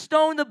believe, the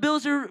stone the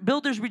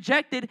builders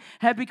rejected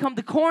have become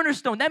the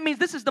cornerstone. That means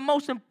this is the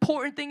most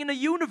important thing in the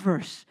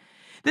universe.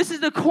 This is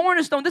the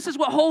cornerstone. This is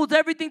what holds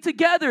everything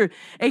together.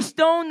 A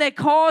stone that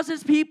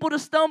causes people to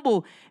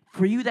stumble.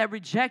 For you that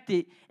reject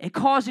it, it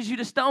causes you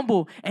to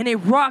stumble. And a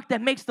rock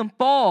that makes them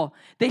fall.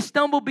 They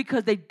stumble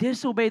because they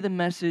disobey the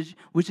message,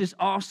 which is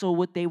also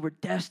what they were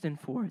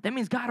destined for. That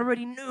means God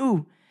already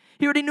knew.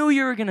 He already knew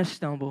you were going to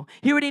stumble.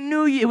 He already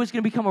knew it was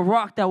going to become a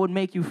rock that would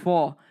make you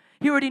fall.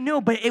 He already knew,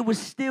 but it was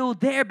still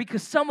there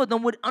because some of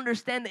them would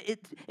understand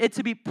it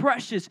to be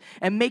precious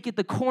and make it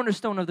the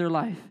cornerstone of their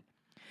life.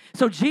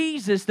 So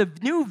Jesus, the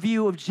new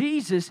view of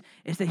Jesus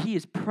is that he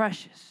is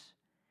precious,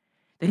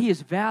 that he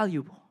is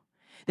valuable.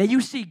 That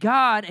you see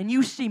God and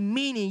you see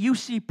meaning, you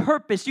see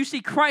purpose, you see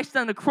Christ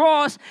on the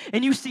cross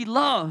and you see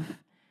love.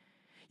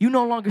 You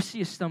no longer see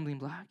a stumbling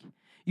block.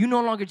 You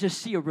no longer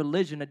just see a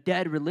religion, a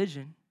dead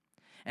religion.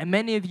 And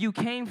many of you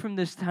came from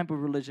this type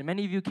of religion.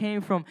 Many of you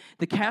came from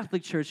the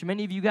Catholic Church.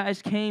 Many of you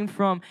guys came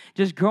from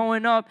just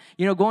growing up,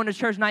 going to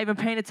church, not even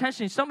paying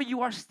attention. Some of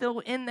you are still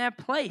in that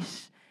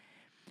place.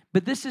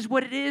 But this is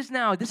what it is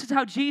now. This is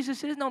how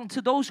Jesus is known.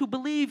 To those who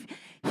believe,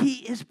 he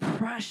is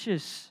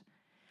precious.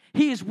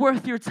 He is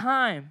worth your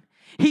time.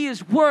 He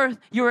is worth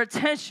your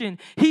attention.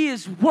 He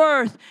is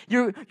worth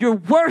your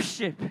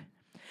worship.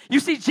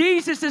 You see,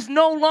 Jesus is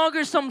no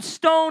longer some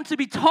stone to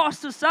be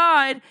tossed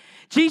aside.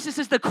 Jesus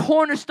is the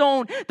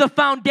cornerstone, the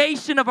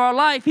foundation of our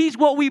life. He's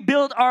what we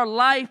build our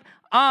life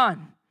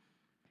on.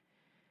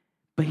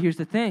 But here's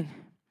the thing.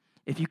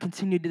 if you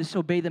continue to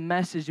disobey the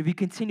message, if you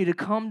continue to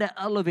come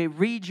to Elevate,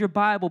 read your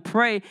Bible,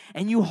 pray,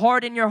 and you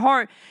harden your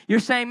heart, you're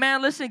saying,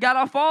 man, listen, God,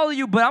 I'll follow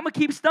you, but I'm going to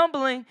keep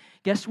stumbling.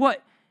 Guess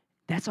what?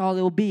 That's all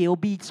it'll be. It'll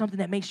be something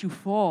that makes you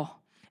fall.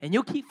 And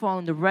you'll keep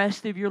falling the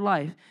rest of your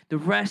life,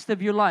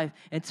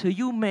 until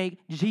you make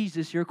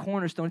Jesus your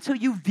cornerstone, until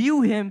you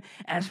view him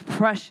as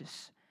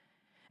precious,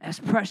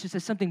 as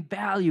something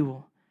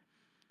valuable.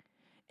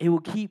 It will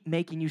keep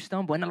making you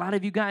stumble. And a lot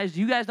of you guys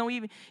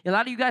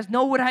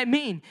know what I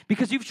mean,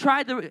 because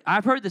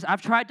I've heard this,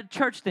 I've tried the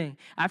church thing,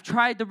 I've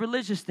tried the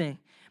religious thing,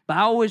 but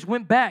I always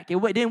went back. It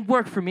didn't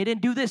work for me. It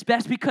didn't do this.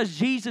 That's because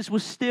Jesus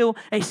was still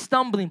a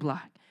stumbling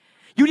block.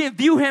 You didn't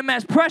view him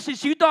as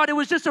precious. You thought it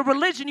was just a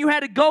religion you had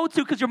to go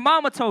to because your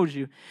mama told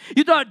you.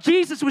 You thought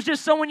Jesus was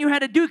just someone you had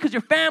to do because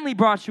your family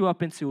brought you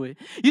up into it.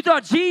 You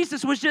thought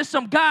Jesus was just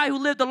some guy who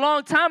lived a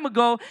long time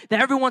ago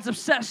that everyone's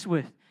obsessed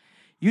with.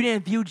 You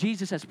didn't view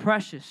Jesus as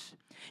precious.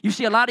 You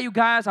see, a lot of you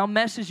guys, I'll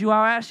message you,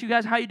 I'll ask you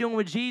guys, how you doing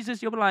with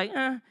Jesus? You'll be like,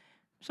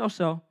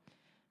 so.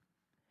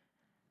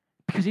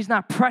 Because he's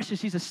not precious,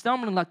 he's a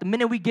stumbling block. The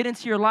minute we get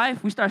into your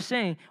life, we start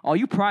saying, oh,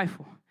 you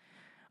prideful.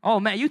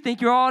 Oh, man, you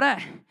think you're all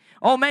that.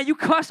 Oh, man, you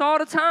cuss all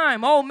the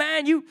time. Oh,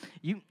 man, you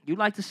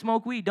like to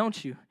smoke weed,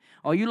 don't you?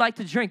 Oh, you like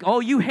to drink. Oh,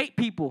 you hate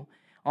people.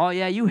 Oh,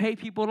 yeah, you hate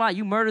people a lot.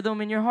 You murder them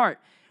in your heart.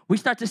 We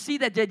start to see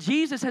that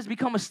Jesus has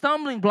become a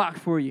stumbling block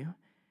for you.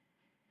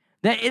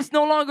 That it's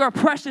no longer a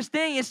precious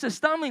thing. It's a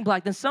stumbling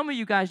block. Then some of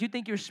you guys, you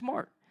think you're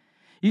smart.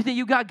 You think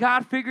you got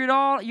God figured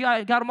all. You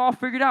got them all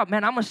figured out.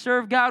 Man, I'm going to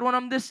serve God when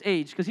I'm this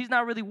age because he's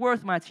not really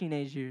worth my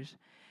teenage years.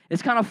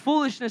 It's kind of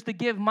foolishness to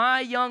give my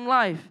young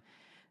life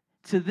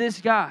to this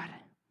God.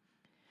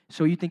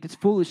 So you think it's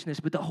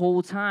foolishness, but the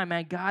whole time,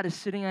 man, God is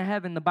sitting in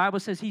heaven. The Bible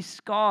says he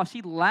scoffs,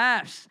 he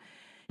laughs.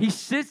 He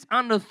sits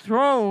on the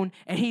throne,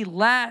 and he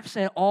laughs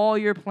at all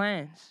your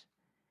plans.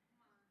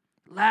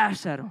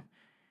 Laughs at them.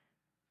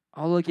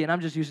 Oh, look at,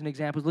 I'm just using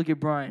examples. Look at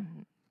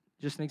Brian.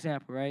 Just an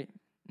example, right?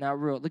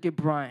 Not real. Look at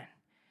Brian.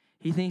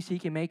 He thinks he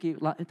can make it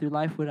through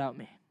life without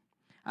me.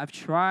 I've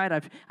tried.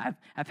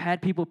 I've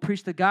had people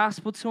preach the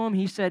gospel to him.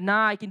 He said,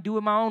 nah, I can do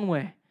it my own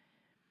way.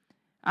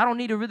 I don't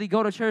need to really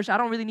go to church. I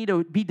don't really need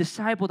to be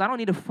discipled. I don't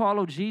need to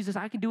follow Jesus.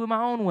 I can do it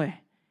my own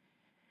way.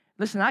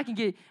 Listen, I can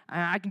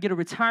get a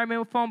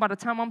retirement phone by the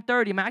time I'm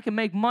 30. Man, I can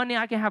make money.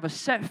 I can have a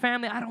set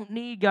family. I don't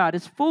need God.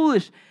 It's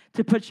foolish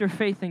to put your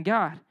faith in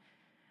God.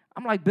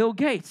 I'm like Bill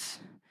Gates.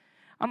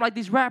 I'm like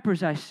these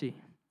rappers I see.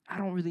 I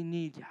don't really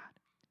need God.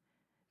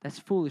 That's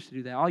foolish to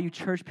do that. All you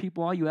church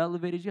people, all you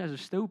elevators, you guys are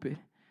stupid.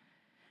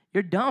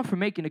 You're dumb for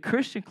making a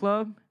Christian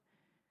club.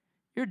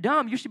 You're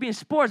dumb. You should be in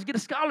sports. Get a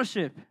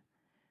scholarship.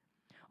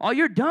 Oh,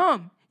 you're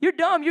dumb. You're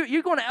dumb.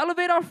 You're going to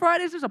Elevate on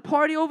Fridays? There's a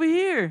party over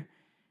here.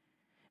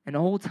 And the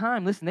whole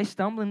time, listen, they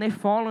stumble and they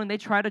fall and they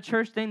try the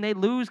church thing. They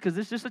lose because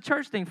it's just a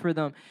church thing for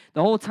them.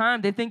 The whole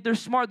time, they think they're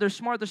smart.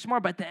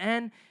 But at the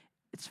end,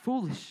 it's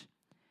foolish.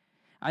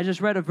 I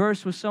just read a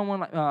verse with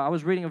someone. I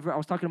was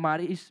talking about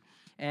East,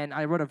 and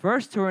I read a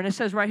verse to her, and it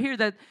says right here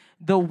that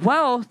the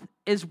wealth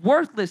is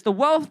worthless. The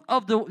wealth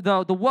of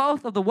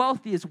the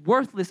wealthy is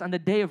worthless on the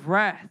day of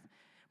wrath.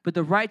 But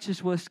the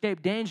righteous will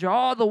escape danger.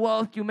 All the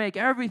wealth you make,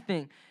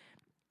 everything,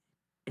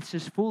 it's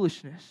just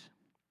foolishness.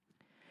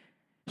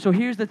 So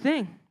here's the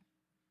thing.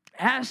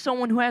 As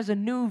someone who has a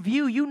new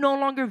view, you no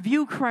longer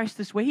view Christ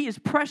this way. He is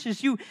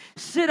precious. You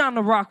sit on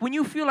the rock. When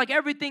you feel like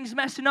everything's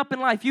messing up in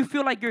life, you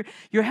feel like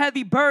you're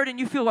heavy burden,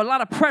 you feel a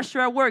lot of pressure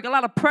at work, a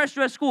lot of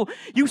pressure at school,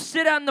 you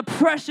sit on the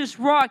precious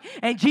rock,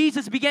 and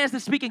Jesus begins to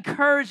speak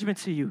encouragement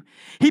to you.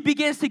 He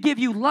begins to give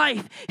you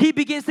life. He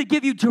begins to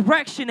give you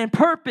direction and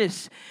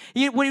purpose.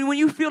 When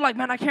you feel like,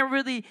 man,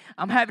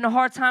 I'm having a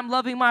hard time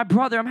loving my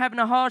brother. I'm having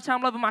a hard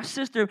time loving my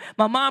sister.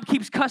 My mom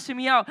keeps cussing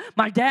me out.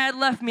 My dad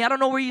left me. I don't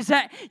know where he's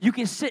at. You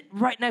can sit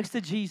right next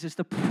to Jesus,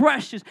 the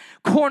precious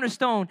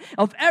cornerstone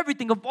of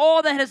everything, of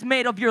all that has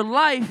made of your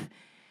life,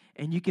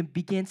 and you can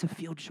begin to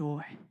feel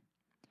joy.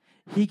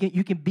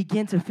 You can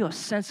begin to feel a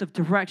sense of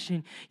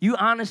direction. You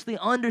honestly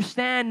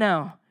understand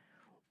now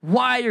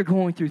why you're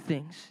going through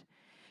things.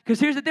 Because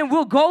here's the thing,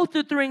 we'll go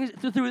through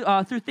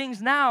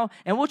things now,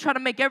 and we'll try to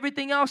make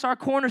everything else our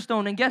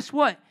cornerstone, and guess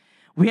what?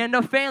 We end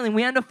up failing,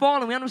 we end up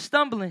falling, we end up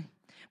stumbling.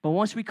 But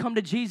once we come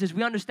to Jesus,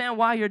 we understand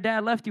why your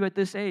dad left you at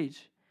this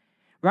age.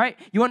 Right?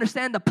 You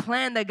understand the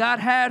plan that God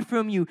had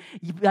from you.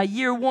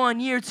 Year 1,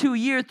 year 2,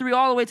 year 3,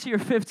 all the way to your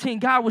 15.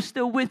 God was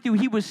still with you.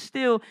 He was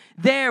still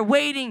there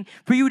waiting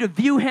for you to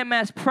view him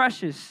as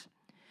precious.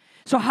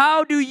 So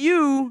how do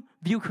you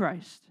view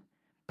Christ?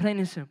 Plain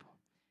and simple.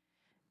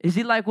 Is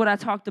he like what I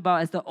talked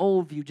about as the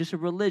old view, just a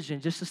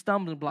religion, just a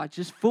stumbling block,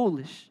 just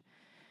foolish?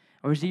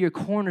 Or is he your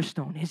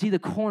cornerstone? Is he the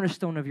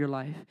cornerstone of your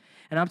life?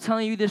 And I'm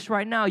telling you this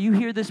right now. You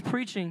hear this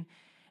preaching,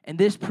 and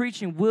this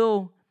preaching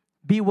will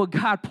be what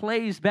God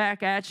plays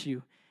back at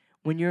you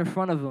when you're in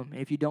front of him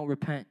if you don't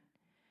repent.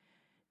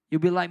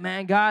 You'll be like,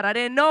 man, God, I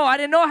didn't know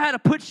how to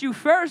put you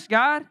first,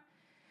 God.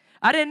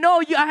 I didn't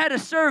know I had to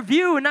serve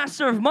you and not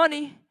serve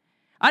money.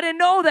 I didn't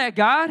know that,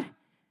 God.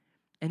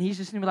 And he's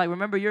just going to be like,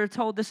 remember, you're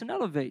told this in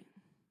Elevate.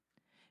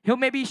 He'll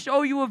maybe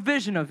show you a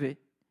vision of it.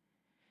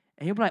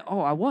 And you'll be like, oh,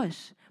 I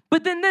was.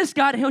 But then this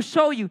God, he'll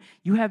show you,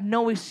 you have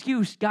no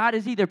excuse. God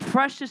is either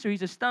precious or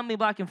he's a stumbling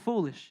block and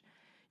foolish.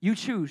 You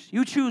choose.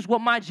 You choose what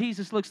my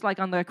Jesus looks like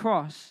on that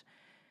cross.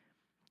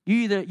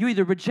 You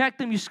either reject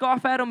him, you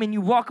scoff at him, and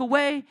you walk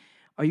away,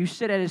 or you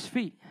sit at his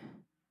feet.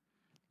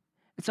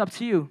 It's up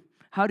to you.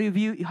 How do you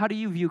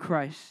view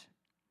Christ?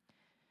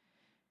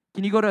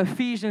 Can you go to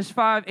Ephesians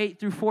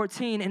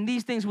 5:8-14? And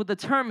these things will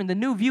determine, the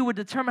new view will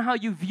determine how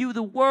you view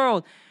the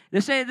world. They're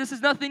saying this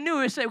is nothing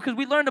new. It's because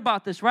we learned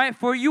about this, right?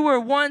 For you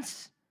were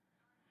once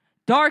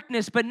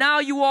darkness, but now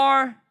you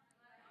are.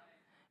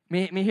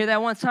 Let me hear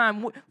that one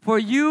time. For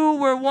you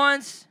were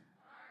once,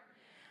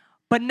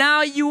 but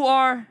now you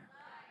are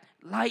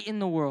light in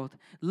the world.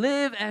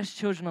 Live as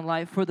children of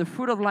light, for the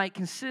fruit of light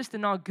consists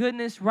in all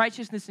goodness,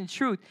 righteousness, and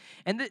truth.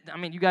 And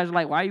you guys are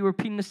like, why are you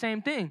repeating the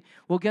same thing?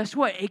 Well, guess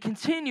what? It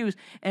continues.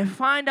 And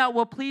find out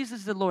what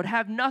pleases the Lord.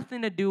 Have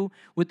nothing to do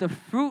with the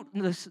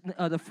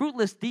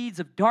fruitless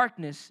deeds of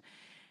darkness,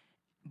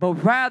 but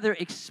rather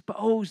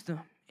expose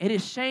them. It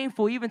is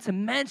shameful even to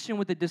mention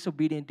what the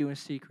disobedient do in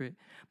secret.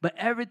 But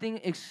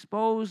everything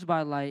exposed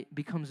by light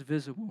becomes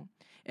visible,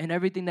 and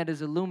everything that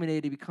is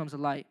illuminated becomes a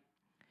light.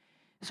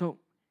 So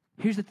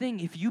here's the thing.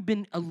 If you've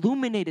been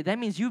illuminated, that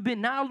means you've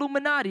been not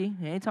Illuminati.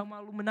 I ain't talking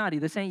about Illuminati.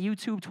 This ain't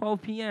YouTube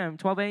 12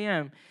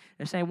 a.m.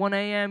 This ain't 1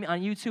 a.m.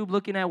 on YouTube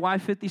looking at why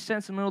 50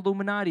 cents in the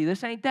Illuminati.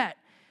 This ain't that.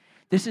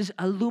 This is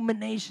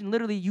illumination.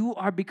 Literally, you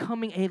are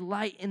becoming a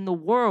light in the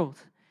world.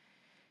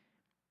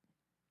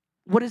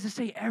 What does it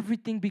say?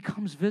 Everything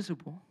becomes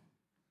visible.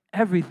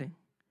 Everything.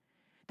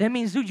 That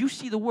means, dude, you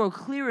see the world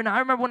clearer. Now, I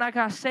remember when I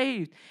got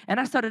saved, and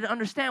I started to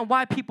understand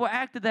why people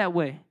acted that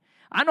way.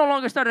 I no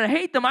longer started to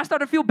hate them. I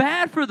started to feel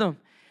bad for them.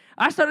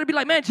 I started to be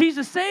like, man,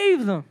 Jesus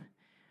saved them.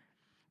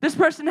 This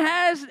person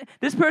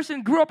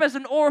grew up as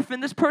an orphan.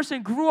 This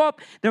person grew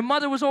up, their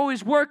mother was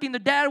always working. Their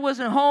dad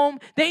wasn't home.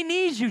 They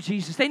need you,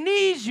 Jesus. They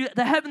need you,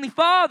 the Heavenly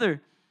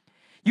Father.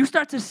 You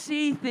start to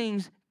see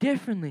things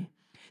differently.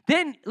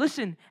 Then,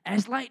 listen,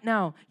 as light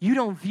now, you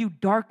don't view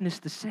darkness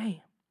the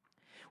same.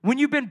 When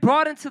you've been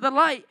brought into the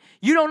light,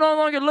 you don't no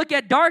longer look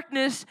at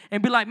darkness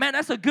and be like, man,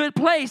 that's a good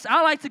place.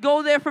 I like to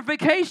go there for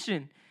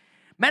vacation.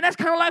 Man, that's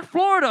kind of like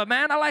Florida,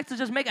 man. I like to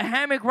just make a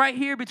hammock right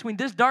here between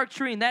this dark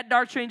tree and that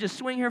dark tree and just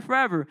swing here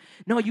forever.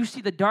 No, you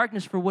see the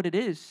darkness for what it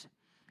is.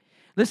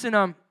 Listen,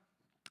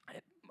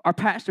 our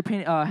pastor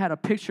had a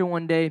picture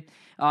one day.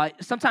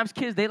 Sometimes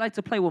kids, they like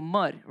to play with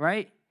mud,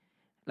 right?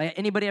 Like,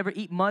 anybody ever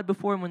eat mud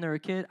before when they were a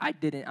kid? I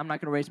didn't. I'm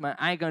not going to raise my,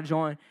 I ain't going to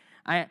join.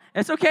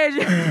 It's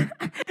okay.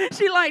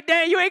 She like,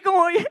 dang, you ain't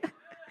going.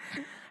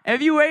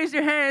 If you raise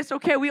your hand, it's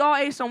okay. We all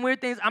ate some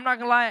weird things. I'm not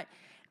going to lie.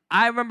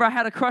 I remember I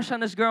had a crush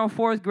on this girl in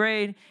 4th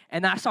grade,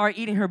 and I saw her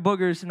eating her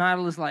boogers, and I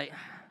was like,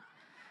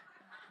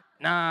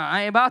 nah,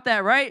 I ain't about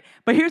that, right?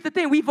 But here's the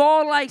thing. We've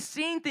all,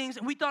 seen things,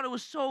 and we thought it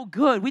was so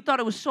good. We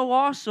thought it was so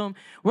awesome.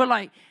 We're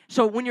like,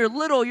 so when you're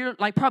little, you're,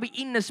 probably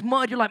eating this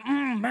mud. You're like,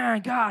 man,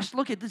 gosh,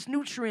 look at this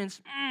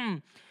nutrients,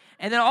 And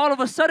then all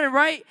of a sudden,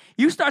 right,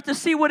 you start to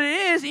see what it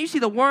is, and you see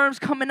the worms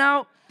coming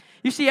out.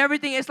 You see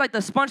everything. It's like the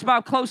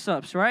SpongeBob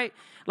close-ups, right?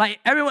 You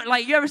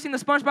ever seen the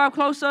SpongeBob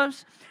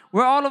close-ups?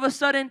 Where all of a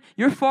sudden,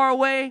 you're far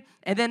away,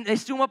 and then they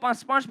zoom up on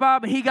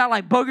SpongeBob, and he got,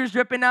 boogers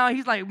dripping out.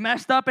 He's,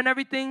 messed up and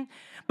everything.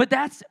 But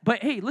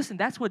hey, listen,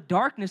 that's what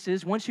darkness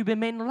is once you've been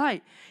made in the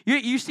light.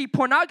 You see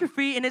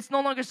pornography, and it's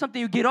no longer something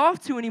you get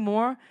off to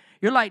anymore.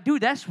 You're like,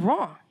 dude, that's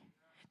wrong.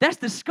 That's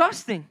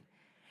disgusting.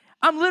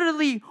 I'm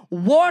literally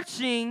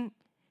watching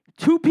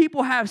 2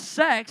 people have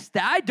sex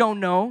that I don't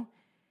know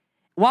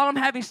while I'm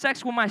having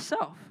sex with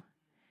myself.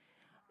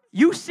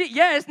 You see,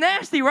 yeah, it's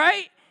nasty,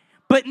 right?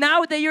 But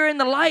now that you're in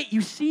the light,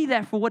 you see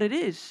that for what it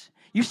is.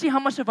 You see how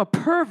much of a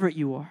pervert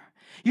you are.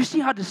 You see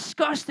how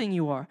disgusting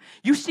you are.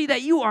 You see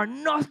that you are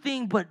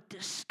nothing but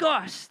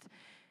disgust.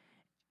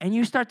 And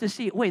you start to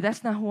see, wait,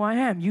 that's not who I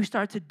am. You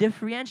start to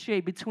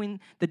differentiate between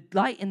the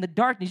light and the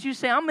darkness. You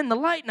say, I'm in the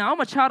light now. I'm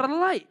a child of the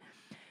light.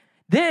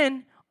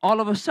 Then, all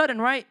of a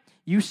sudden, right,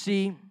 you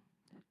see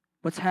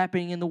what's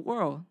happening in the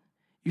world.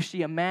 You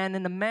see a man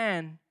and a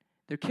man,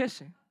 they're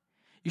kissing.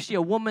 You see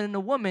a woman and a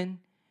woman,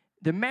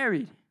 they're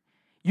married.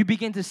 You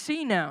begin to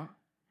see now,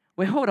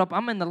 wait, hold up,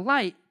 I'm in the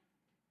light.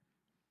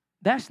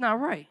 That's not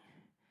right.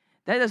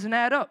 That doesn't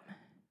add up.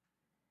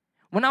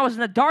 When I was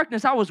in the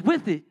darkness, I was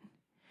with it.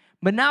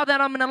 But now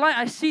that I'm in the light,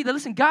 I see that,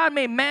 listen, God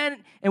made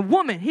man and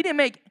woman. He didn't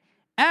make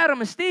Adam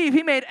and Steve.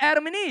 He made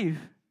Adam and Eve.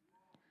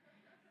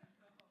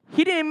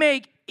 He didn't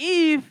make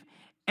Eve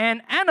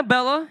and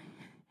Annabella.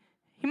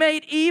 He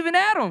made Eve and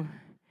Adam.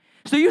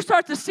 So you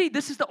start to see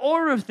this is the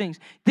order of things.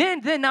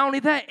 Then not only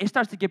that, it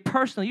starts to get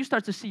personal. You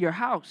start to see your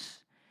house.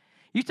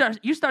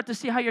 You start to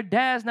see how your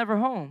dad's never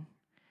home,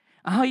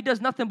 how he does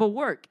nothing but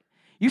work.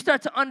 You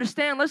start to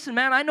understand, listen,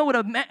 man, I know what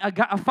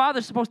a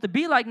father's supposed to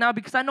be like now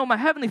because I know my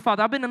Heavenly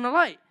Father. I've been in the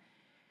light.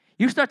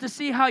 You start to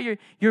see how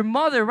your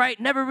mother, right,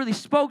 never really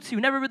spoke to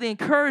you, never really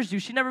encouraged you.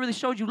 She never really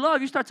showed you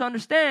love. You start to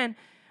understand,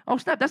 oh,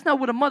 snap, that's not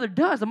what a mother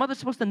does. A mother's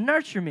supposed to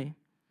nurture me.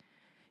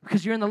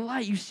 Because you're in the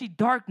light, you see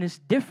darkness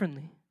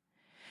differently.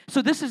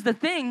 So this is the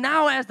thing.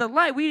 Now as the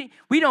light, we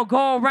don't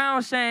go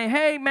around saying,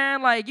 hey,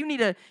 man, like, you need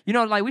to,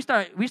 like, we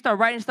start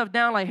writing stuff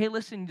down like, hey,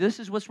 listen, this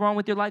is what's wrong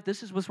with your life.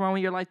 This is what's wrong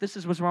with your life. This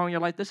is what's wrong with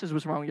your life. This is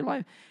what's wrong with your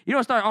life. You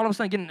don't start all of a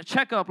sudden getting a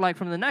checkup, like,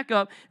 from the neck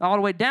up all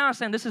the way down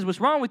saying this is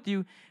what's wrong with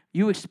you.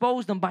 You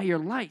expose them by your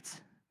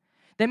light.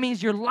 That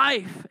means your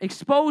life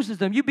exposes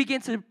them. You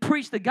begin to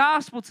preach the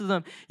gospel to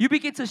them. You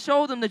begin to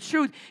show them the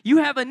truth. You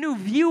have a new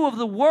view of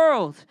the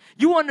world.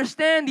 You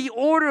understand the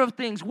order of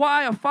things,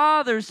 why a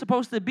father is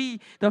supposed to be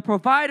the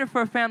provider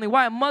for a family,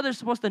 why a mother is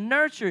supposed to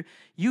nurture.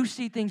 You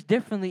see things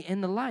differently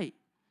in the light.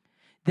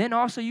 Then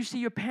also you see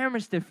your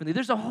parents differently.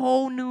 There's a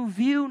whole new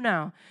view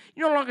now.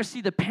 You no longer see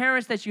the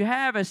parents that you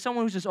have as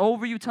someone who's just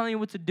over you, telling you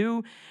what to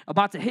do,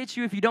 about to hit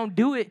you if you don't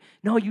do it.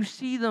 No, you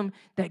see them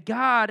that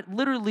God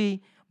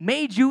literally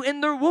made you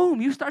in their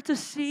womb. You start to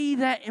see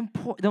that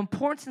the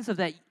importance of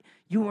that.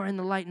 You are in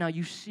the light now.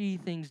 You see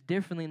things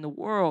differently in the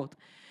world.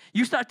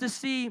 You start to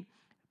see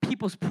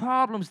people's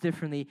problems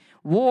differently.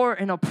 War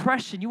and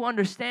oppression. You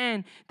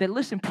understand that,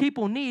 listen,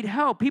 people need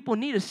help. People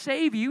need a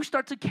savior. You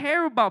start to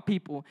care about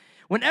people.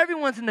 When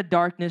everyone's in the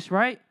darkness,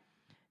 right?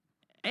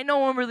 Ain't no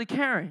one really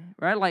caring,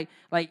 right? Like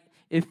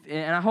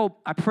and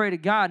I pray to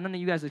God, none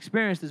of you guys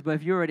experienced this, but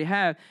if you already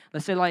have,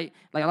 let's say like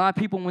a lot of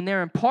people when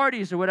they're in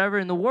parties or whatever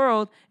in the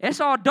world, it's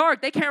all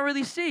dark. They can't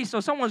really see. So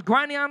someone's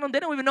grinding on them.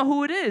 They don't even know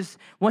who it is.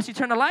 Once you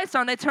turn the lights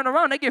on, they turn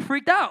around. They get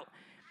freaked out.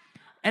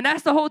 And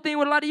that's the whole thing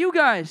with a lot of you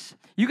guys.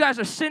 You guys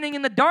are sitting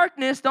in the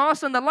darkness. Then all of a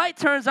sudden the light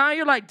turns on.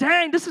 You're like,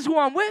 dang, this is who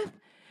I'm with.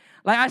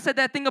 Like I said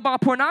that thing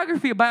about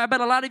pornography, but I bet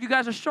a lot of you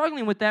guys are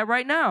struggling with that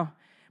right now.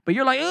 But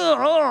you're like,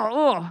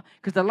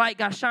 because the light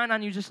got shine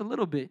on you just a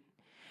little bit.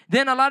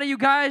 Then a lot of you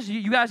guys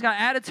got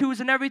attitudes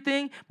and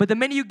everything, but the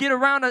minute you get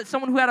around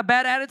someone who had a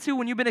bad attitude,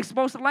 when you've been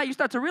exposed to light, you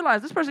start to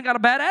realize this person got a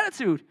bad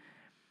attitude.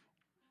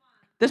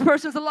 This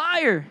person's a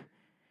liar,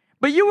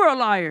 but you were a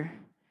liar.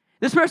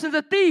 This person's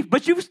a thief,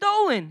 but you've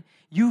stolen.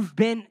 You've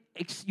been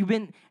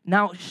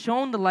now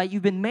shown the light.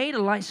 You've been made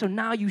a light, so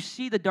now you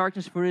see the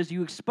darkness for it is.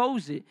 You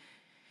expose it.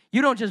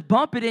 You don't just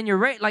bump it in your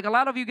rate. Like a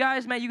lot of you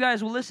guys, man, you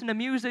guys will listen to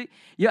music.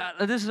 Yeah,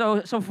 this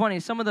is so funny.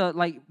 Some of the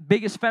like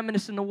biggest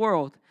feminists in the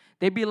world,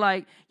 they'd be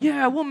like,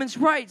 yeah, women's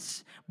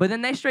rights. But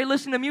then they straight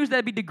listen to music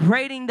that'd be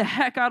degrading the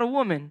heck out of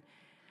women.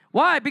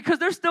 Why? Because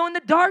they're still in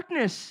the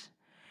darkness.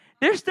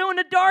 They're still in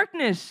the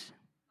darkness.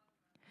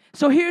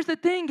 So here's the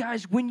thing,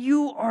 guys. When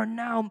you are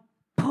now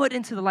put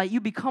into the light, you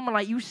become a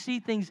light. You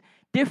see things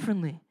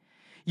differently.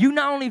 You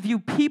not only view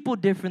people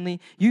differently,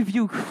 you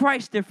view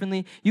Christ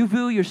differently, you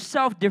view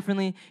yourself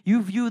differently,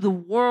 you view the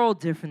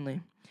world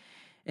differently.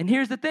 And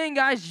here's the thing,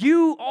 guys.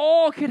 You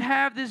all could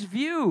have this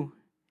view.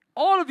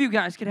 All of you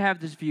guys could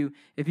have this view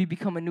if you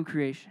become a new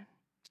creation.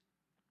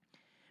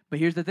 But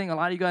here's the thing. A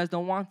lot of you guys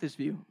don't want this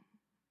view.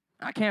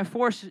 I can't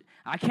force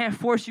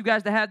you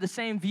guys to have the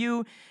same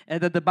view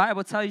that the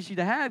Bible tells you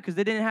to have because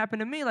it didn't happen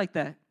to me like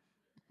that.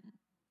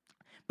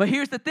 But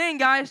here's the thing,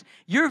 guys.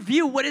 Your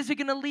view, what is it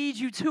going to lead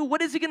you to?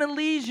 What is it going to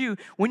lead you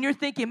when you're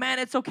thinking, man,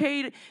 it's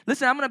okay to...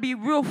 Listen, I'm going to be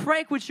real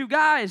frank with you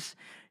guys.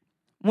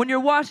 When you're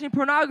watching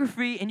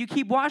pornography and you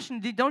keep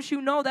watching, don't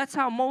you know that's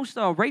how most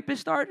rapists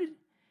started?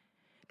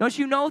 Don't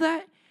you know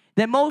that?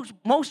 That most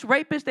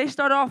rapists, they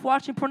start off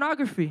watching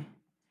pornography.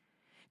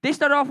 They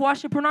start off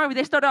watching pornography.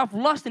 They start off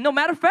lusting. No,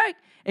 matter of fact,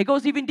 it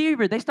goes even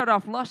deeper. They start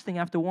off lusting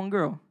after one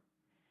girl.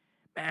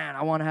 Man,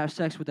 I want to have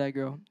sex with that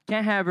girl.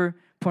 Can't have her.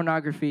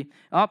 Pornography.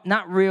 Oh,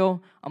 not real.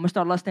 I'm going to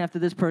start lusting after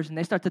this person.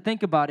 They start to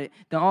think about it.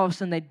 Then all of a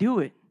sudden they do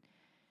it.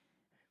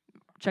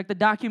 Check the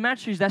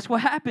documentaries. That's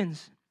what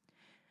happens.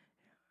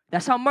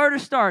 That's how murder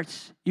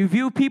starts. You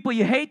view people,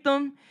 you hate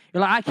them. You're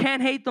like, I can't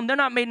hate them. They're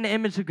not made in the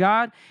image of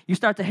God. You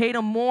start to hate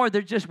them more.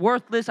 They're just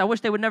worthless. I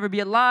wish they would never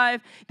be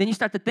alive. Then you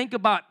start to think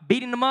about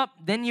beating them up.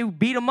 Then you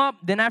beat them up.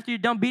 Then after you're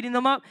done beating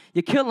them up,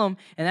 you kill them.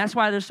 And that's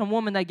why there's some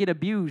women that get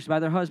abused by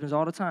their husbands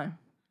all the time.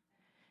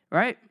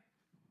 Right?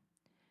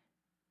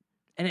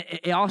 And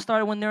it all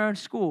started when they're in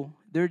school.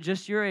 They're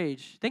just your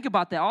age. Think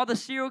about that. All the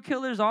serial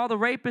killers, all the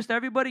rapists,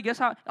 everybody, guess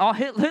how? All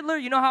Hitler,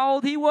 you know how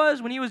old he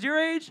was when he was your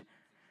age?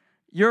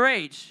 Your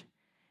age.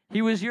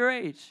 He was your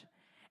age.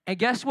 And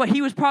guess what?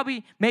 He was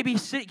probably maybe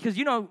sick, because,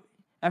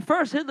 at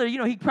first, Hitler,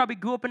 he probably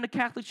grew up in the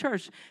Catholic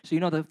Church. So,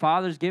 the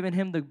father's giving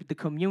him the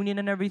communion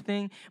and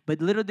everything.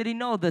 But little did he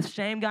know, the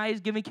same guy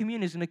he's giving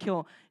communion is going to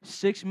kill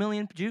 6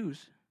 million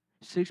Jews.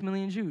 6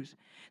 million Jews.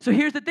 So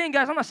here's the thing,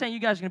 guys. I'm not saying you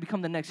guys are going to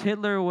become the next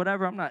Hitler or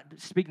whatever. I'm not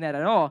speaking that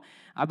at all.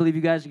 I believe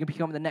you guys are going to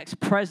become the next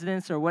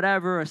presidents or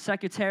whatever, or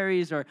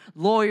secretaries or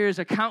lawyers,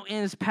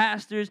 accountants,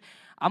 pastors.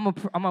 I'm going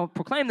to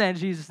proclaim that in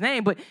Jesus'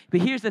 name. But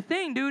here's the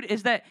thing, dude,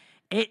 is that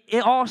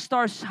it all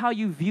starts how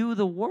you view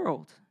the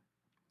world.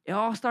 It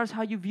all starts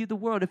how you view the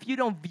world. If you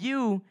don't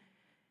view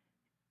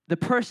the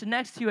person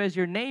next to you as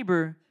your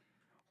neighbor,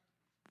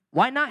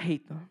 why not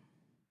hate them?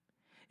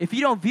 If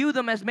you don't view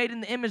them as made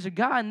in the image of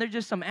God and they're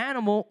just some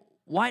animal,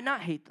 why not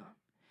hate them?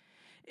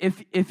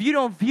 If you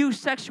don't view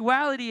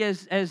sexuality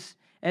as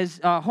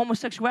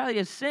homosexuality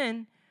as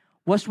sin,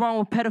 what's wrong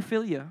with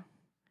pedophilia?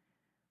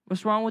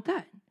 What's wrong with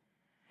that?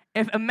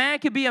 If a man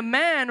could be a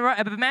man, right?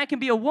 If a man can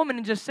be a woman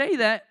and just say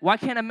that, why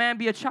can't a man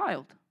be a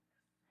child?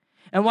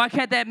 And why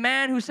can't that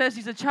man who says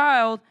he's a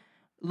child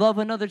love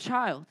another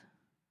child?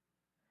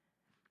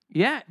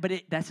 Yeah, but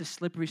that's a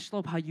slippery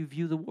slope, how you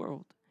view the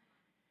world.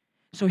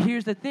 So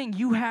here's the thing.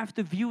 You have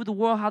to view the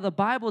world how the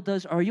Bible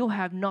does, or you'll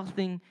have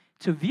nothing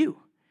to view.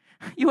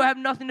 You have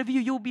nothing to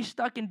view. You'll be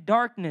stuck in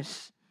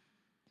darkness.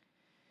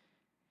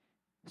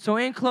 So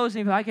in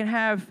closing, if I can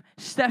have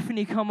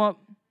Stephanie come up,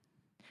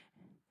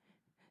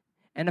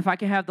 and if I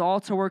can have the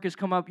altar workers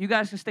come up, you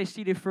guys can stay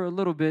seated for a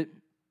little bit.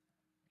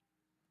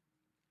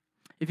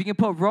 If you can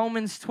put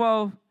Romans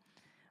 12,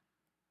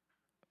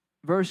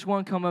 verse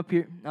 1 come up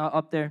here,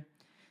 up there.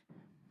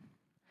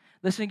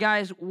 Listen,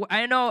 guys,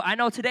 I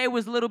know today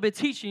was a little bit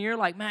teaching. You're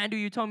like, man,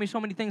 dude, you told me so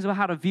many things about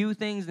how to view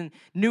things and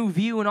new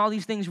view and all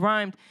these things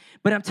rhymed.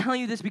 But I'm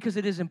telling you this because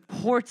it is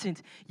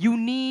important. You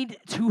need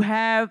to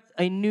have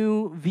a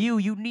new view.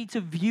 You need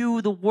to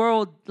view the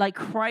world like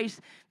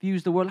Christ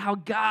views the world, how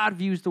God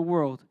views the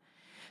world.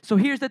 So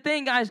here's the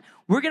thing, guys.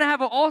 We're going to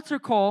have an altar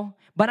call,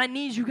 but I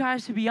need you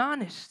guys to be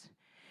honest.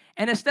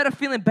 And instead of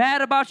feeling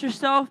bad about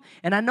yourself,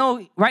 and I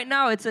know right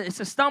now it's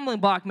a stumbling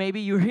block maybe.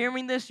 You're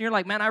hearing this, and you're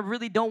like, man, I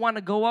really don't want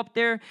to go up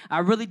there. I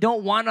really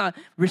don't want to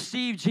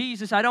receive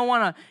Jesus. I don't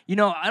want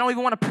to, I don't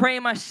even want to pray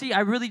in my seat. I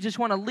really just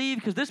want to leave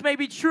because this may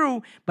be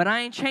true, but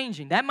I ain't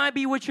changing. That might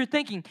be what you're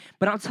thinking.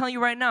 But I'm telling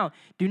you right now,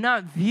 do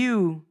not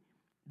view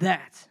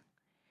that.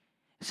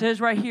 It says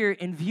right here,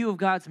 in view of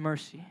God's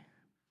mercy.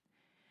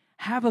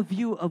 Have a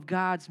view of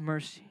God's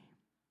mercy.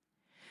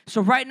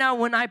 So right now,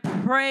 when I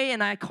pray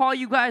and I call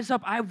you guys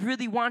up, I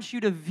really want you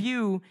to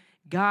view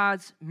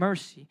God's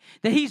mercy.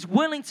 That He's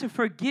willing to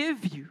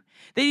forgive you.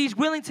 That He's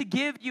willing to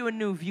give you a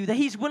new view. That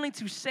He's willing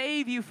to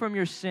save you from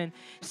your sin.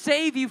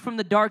 Save you from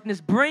the darkness.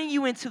 Bring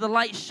you into the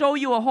light. Show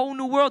you a whole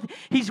new world.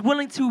 He's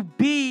willing to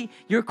be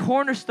your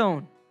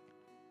cornerstone.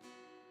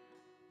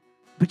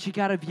 But you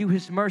got to view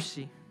His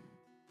mercy.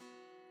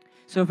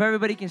 So if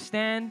everybody can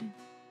stand.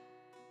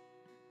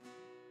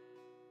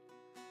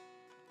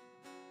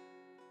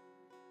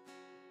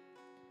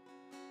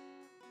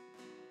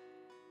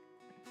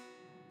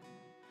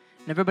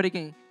 And everybody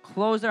can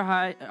close their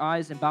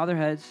eyes and bow their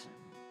heads.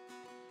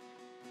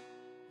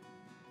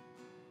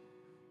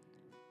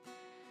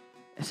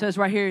 It says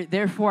right here,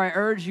 therefore I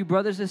urge you,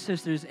 brothers and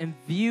sisters, in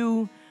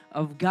view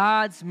of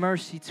God's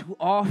mercy, to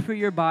offer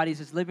your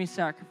bodies as living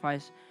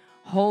sacrifice,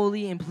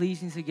 holy and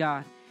pleasing to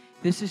God.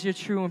 This is your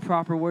true and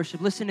proper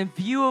worship. Listen, in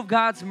view of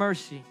God's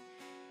mercy,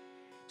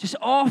 just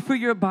offer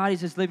your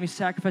bodies as living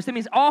sacrifice. That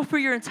means offer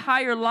your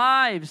entire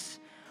lives.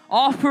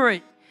 Offer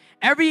it.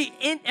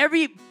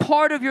 Every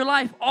part of your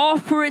life,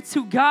 offer it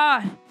to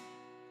God.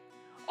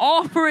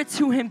 Offer it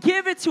to Him.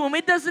 Give it to Him.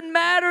 It doesn't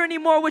matter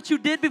anymore what you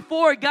did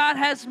before. God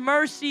has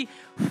mercy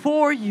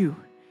for you.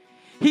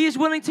 He is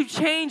willing to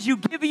change you,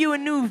 give you a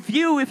new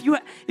view. If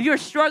you're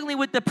struggling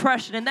with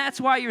depression and that's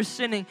why you're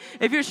sinning,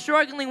 if you're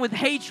struggling with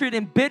hatred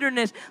and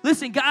bitterness,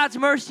 listen, God's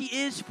mercy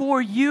is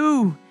for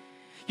you.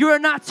 You are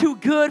not too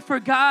good for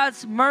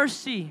God's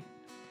mercy.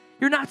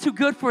 You're not too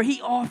good for it. He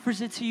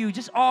offers it to you.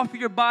 Just offer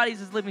your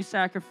bodies as living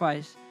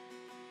sacrifice.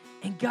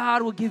 And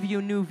God will give you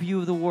a new view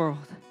of the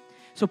world.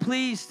 So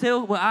please,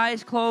 still with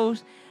eyes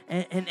closed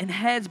and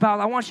heads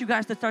bowed, I want you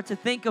guys to start to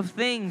think of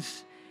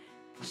things.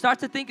 Start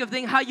to think of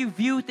things, how you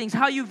view things,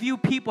 how you view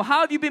people. How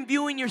have you been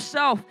viewing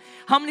yourself?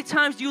 How many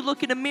times do you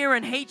look in the mirror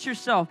and hate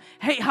yourself?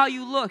 Hate how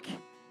you look.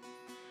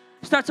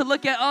 Start to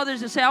look at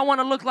others and say, I want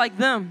to look like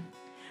them.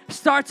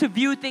 Start to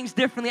view things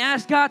differently.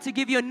 Ask God to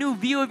give you a new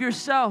view of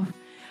yourself.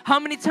 How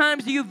many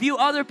times do you view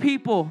other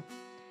people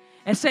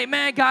and say,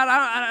 man, God,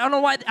 I don't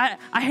know why,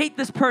 I hate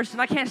this person.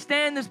 I can't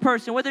stand this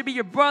person, whether it be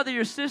your brother,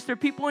 your sister,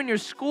 people in your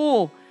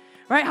school,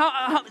 right?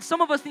 How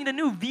some of us need a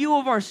new view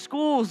of our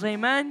schools,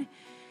 amen?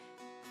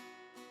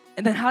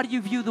 And then how do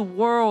you view the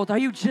world? Are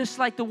you just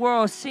like the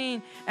world,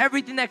 seeing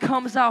everything that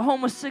comes out,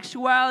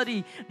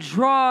 homosexuality,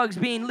 drugs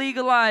being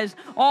legalized,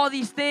 all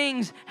these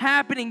things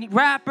happening,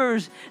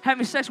 rappers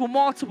having sex with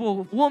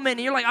multiple women,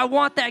 and you're like, I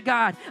want that,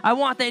 God. I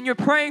want that, and you're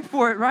praying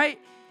for it, right?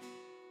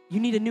 You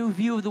need a new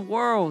view of the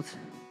world.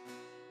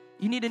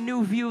 You need a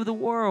new view of the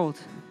world.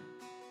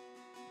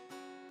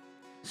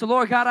 So,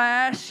 Lord God, I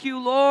ask you,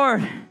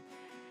 Lord,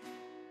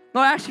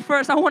 actually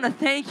first, I want to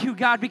thank you,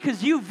 God,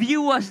 because you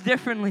view us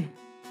differently.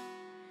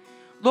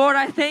 Lord,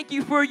 I thank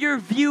you for your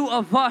view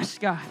of us,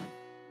 God.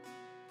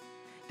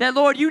 That,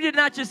 Lord, you did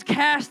not just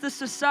cast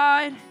us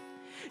aside.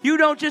 You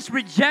don't just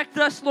reject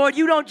us, Lord.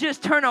 You don't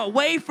just turn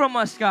away from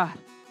us, God.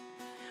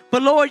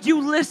 But, Lord,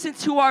 you listen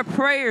to our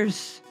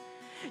prayers.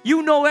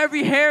 You know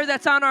every hair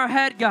that's on our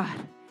head, God.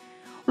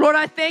 Lord,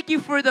 I thank you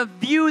for the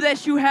view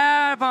that you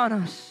have on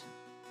us.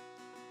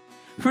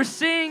 For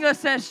seeing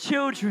us as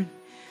children.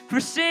 For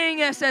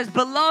seeing us as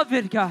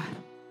beloved, God.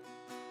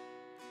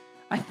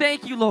 I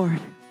thank you, Lord.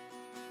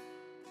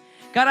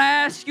 God, I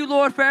ask you,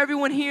 Lord, for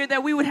everyone here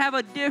that we would have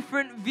a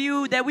different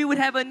view, that we would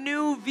have a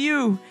new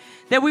view,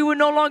 that we would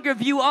no longer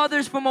view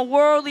others from a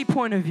worldly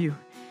point of view.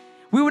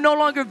 We would no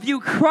longer view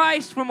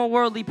Christ from a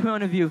worldly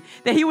point of view.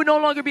 That He would no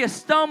longer be a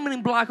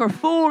stumbling block or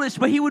foolish,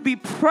 but He would be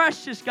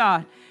precious,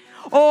 God.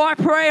 Oh, I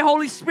pray,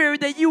 Holy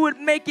Spirit, that You would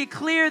make it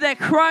clear that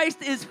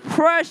Christ is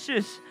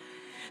precious.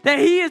 That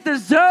He is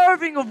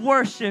deserving of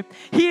worship.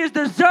 He is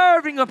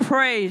deserving of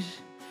praise.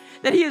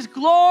 That He is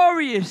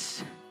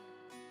glorious.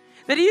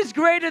 That He is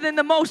greater than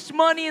the most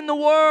money in the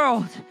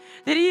world.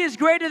 That He is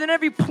greater than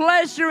every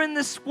pleasure in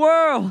this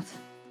world.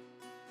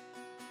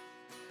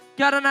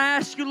 God, and I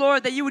ask You,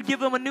 Lord, that You would give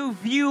them a new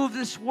view of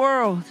this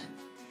world.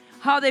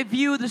 How they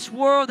view this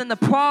world and the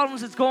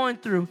problems it's going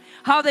through.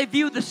 How they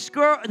view the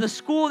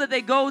school that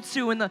they go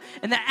to and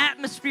the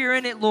atmosphere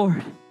in it,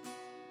 Lord.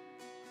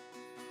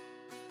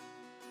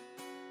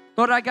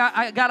 Lord,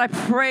 I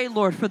pray,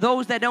 Lord, for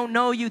those that don't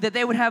know You, that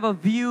they would have a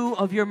view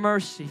of Your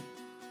mercy.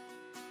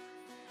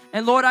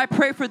 And Lord, I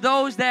pray for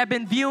those that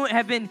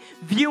have been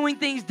viewing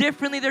things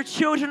differently. They're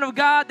children of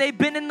God. They've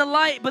been in the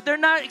light, but they're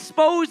not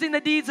exposing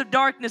the deeds of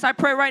darkness. I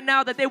pray right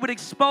now that they would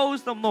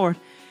expose them, Lord.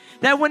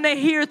 That when they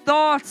hear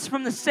thoughts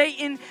from the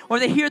Satan or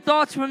they hear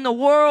thoughts from the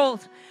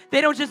world,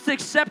 they don't just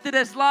accept it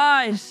as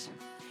lies,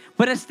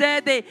 but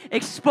instead they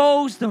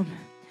expose them.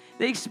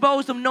 They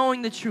expose them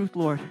knowing the truth,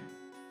 Lord.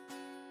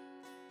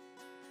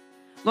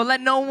 Lord,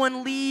 let no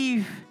one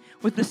leave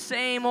with the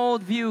same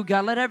old view,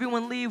 God. Let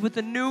everyone leave with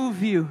a new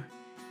view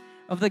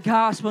of the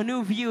gospel, a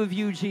new view of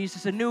You,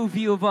 Jesus, a new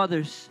view of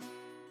others.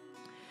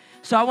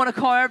 So I want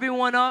to call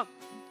everyone up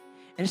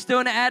and still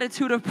in an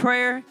attitude of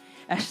prayer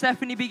as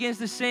Stephanie begins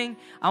to sing.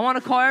 I want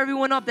to call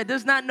everyone up that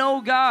does not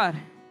know God,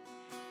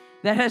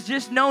 that has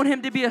just known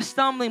Him to be a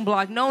stumbling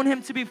block, known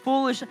Him to be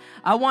foolish.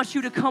 I want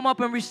you to come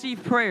up and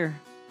receive prayer.